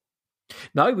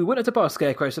 No, we wouldn't have to buy a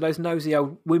scarecrow. So those nosy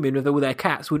old women with all their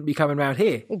cats wouldn't be coming around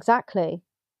here. Exactly.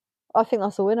 I think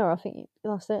that's a winner. I think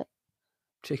that's it.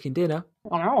 Chicken dinner.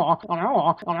 Right,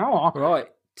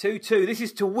 2-2. This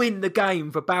is to win the game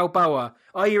for Balboa.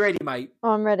 Are you ready, mate?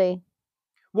 I'm ready.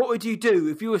 What would you do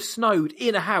if you were snowed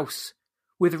in a house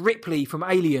with Ripley from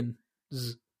Aliens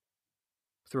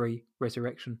 3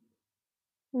 Resurrection?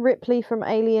 Ripley from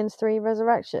Aliens 3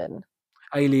 Resurrection?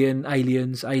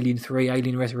 Aliens, Alien 3,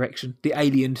 Alien Resurrection. The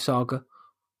Alien saga.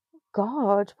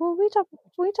 God, well, we'd have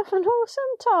an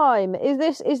awesome time.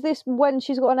 Is this when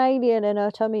she's got an alien in her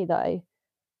tummy, though?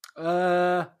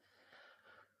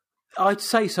 I'd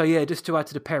say so, yeah, just to add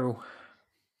to the peril.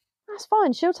 That's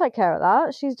fine. She'll take care of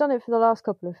that. She's done it for the last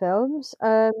couple of films.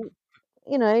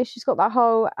 You know, she's got that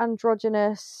whole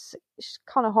androgynous. She's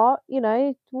kind of hot. You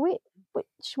know,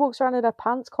 she walks around in her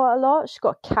pants quite a lot. She's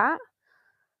got a cat.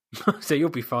 So you'll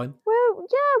be fine. Well,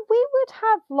 yeah, we would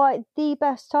have like the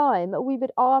best time. We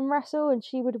would arm wrestle and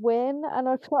she would win. And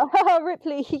I'd be like, oh,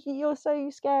 Ripley, you're so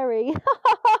scary.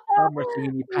 Arm wrestling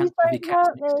in your pants with your cat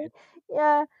next to you.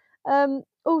 Yeah.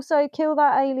 Also, kill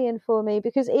that alien for me,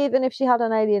 because even if she had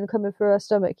an alien coming through her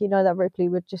stomach, you know that Ripley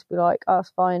would just be like, oh,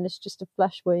 it's fine, it's just a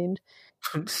flesh wound.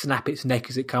 Snap its neck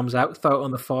as it comes out, throw it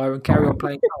on the fire and carry on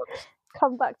playing cards.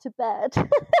 Come back to bed.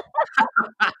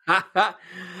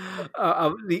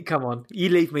 Come on, you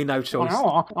leave me no choice.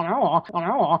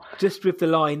 Just with the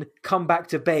line, come back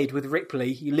to bed with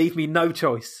Ripley, you leave me no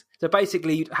choice. So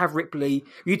basically,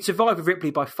 you'd survive with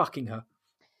Ripley by fucking her.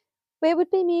 It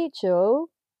would be mutual.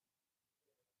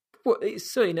 Well,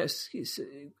 it's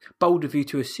bold of you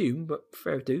to assume, but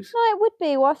fair dues. No, it would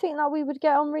be. Well, I think that we would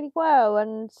get on really well,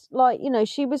 and like, you know,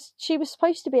 she was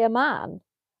supposed to be a man.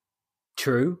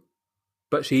 True,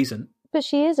 but she isn't. But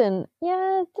she isn't.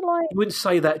 Yeah, like you wouldn't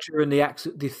say that during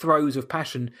the throes of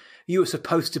passion. You were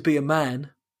supposed to be a man.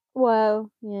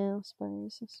 Well, yeah, I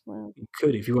suppose. Well, you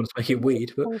could if you wanted to make it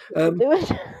weird, but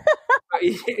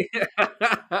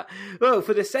well,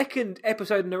 for the second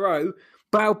episode in a row,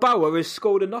 Balboa has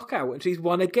scored a knockout and she's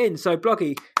won again. So,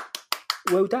 Bloggy,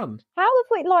 well done. How have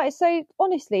we, so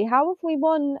honestly, how have we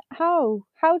won? How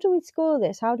do we score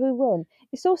this? How do we win?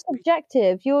 It's all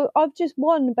subjective. I've just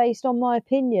won based on my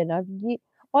opinion.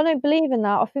 I don't believe in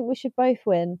that. I think we should both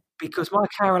win. Because my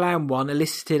Carol Ann one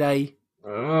elicited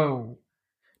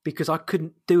because I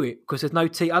couldn't do it because there's no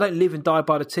TV. I don't live and die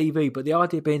by the TV, but the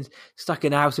idea of being stuck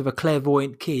in a house with a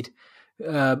clairvoyant kid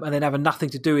and then having nothing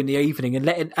to do in the evening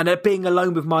and being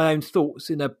alone with my own thoughts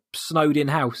in a snowed-in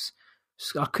house,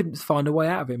 I couldn't find a way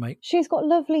out of it, mate. She's got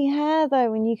lovely hair,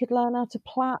 though, and you could learn how to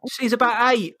plait. She's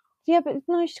about 8. Yeah, but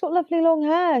no, she's got lovely long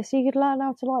hair, so you could learn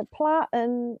how to, plait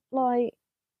and, I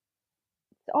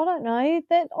don't know.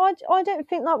 I don't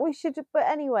think that we should... But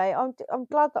anyway, I'm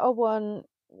glad that I won.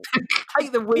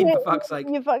 Take the win, for fuck's sake.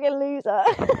 You fucking loser.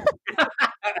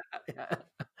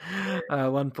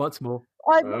 Once more.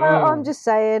 I'm just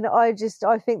saying, I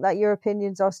think that your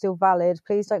opinions are still valid.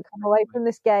 Please don't come away from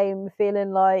this game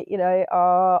feeling like,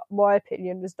 my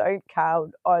opinions don't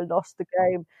count. I lost the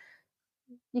game.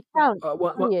 You count.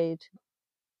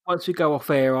 Once we go off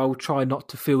air, I'll try not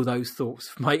to feel those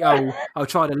thoughts, mate. I'll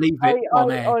try to leave it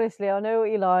on air. Honestly, I know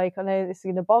what you like. I know this is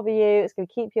going to bother you. It's going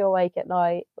to keep you awake at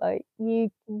night. Like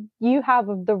you have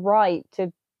the right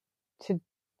to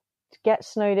get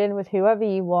snowed in with whoever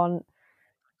you want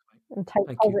and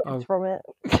take positives from it.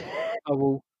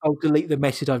 I'll delete the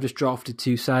message I've just drafted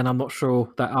to you saying I'm not sure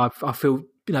that I feel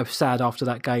sad after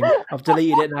that game. I've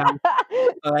deleted it now.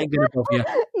 I ain't gonna bother you.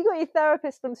 You got your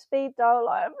therapist on speed dial,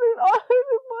 like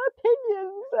my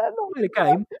opinions. The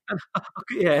game,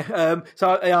 yeah.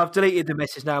 So I've deleted the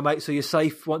message now, mate. So you're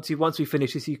safe. Once we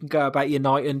finish this, you can go about your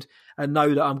night and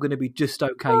know that I'm going to be just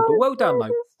okay. But well done, mate.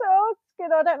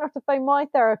 Good. I don't have to phone my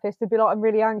therapist to be like, I'm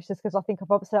really anxious because I think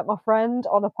I've upset my friend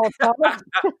on a podcast.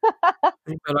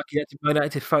 Like you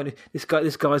had to phone this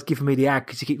guy's giving me the ag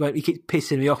because he keeps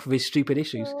pissing me off with his stupid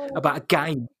issues about a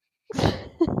game.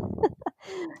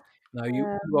 No, you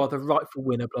are the rightful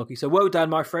winner, Bloggy. So well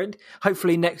done, my friend.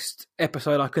 Hopefully next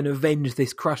episode I can avenge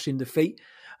this crushing defeat.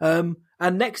 And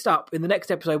next up, in the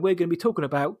next episode, we're going to be talking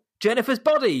about Jennifer's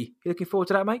body. You looking forward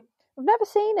to that, mate? I've never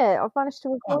seen it. I've managed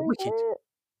to avoid wicked. it.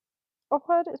 I've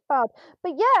heard it's bad.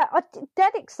 But yeah,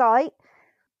 Dead Excite.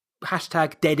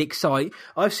 Hashtag Dead Excite.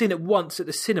 I've seen it once at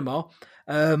the cinema,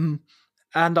 and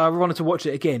I wanted to watch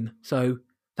it again. So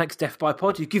thanks, Death by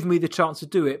Pod. You've given me the chance to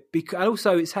do it. And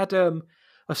also, it's had,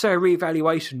 I say a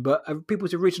reevaluation, but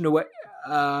people's original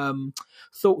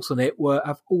thoughts on it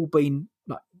have all been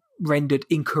like rendered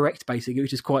incorrect, basically,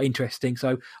 which is quite interesting.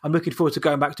 So I'm looking forward to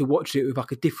going back to watch it with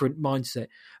like a different mindset.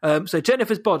 So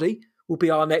Jennifer's Body will be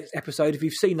our next episode. If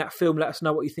you've seen that film, let us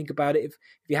know what you think about it. If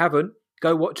you haven't,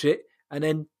 go watch it and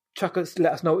then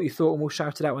let us know what you thought, and we'll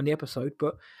shout it out on the episode.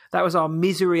 But that was our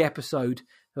Misery episode.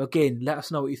 So again, let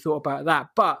us know what you thought about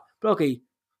that. But Bloggy,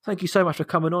 thank you so much for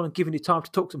coming on and giving you time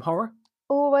to talk some horror.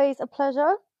 Always a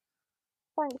pleasure.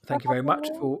 Thank you very much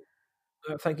for.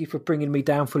 Thank you for bringing me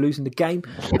down for losing the game.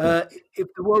 If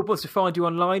the world wants to find you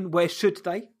online, where should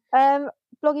they?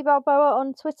 Bloggy Balboa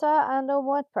on Twitter and on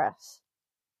WordPress.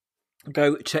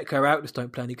 Go check her out. Just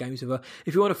don't play any games with her.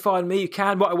 If you want to find me, you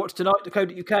can. What I Watched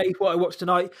Tonight.co.uk. What I Watched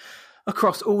Tonight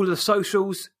across all of the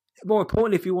socials. More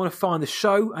importantly, if you want to find the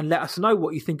show and let us know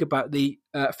what you think about the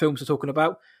films we're talking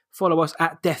about, follow us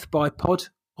at Death by Pod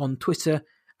on Twitter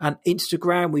and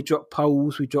Instagram. We drop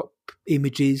polls, we drop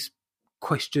images,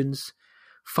 questions,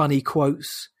 funny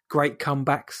quotes, great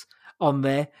comebacks on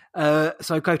there.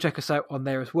 So go check us out on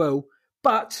there as well.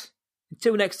 But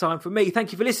until next time, from me,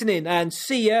 thank you for listening and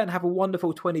see ya, and have a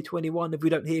wonderful 2021 if we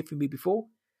don't hear from me before.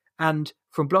 And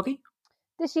from Bloggy,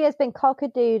 this year's been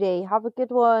cock-a-doodle. Have a good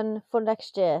one for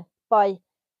next year. Bye.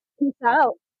 Peace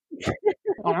out.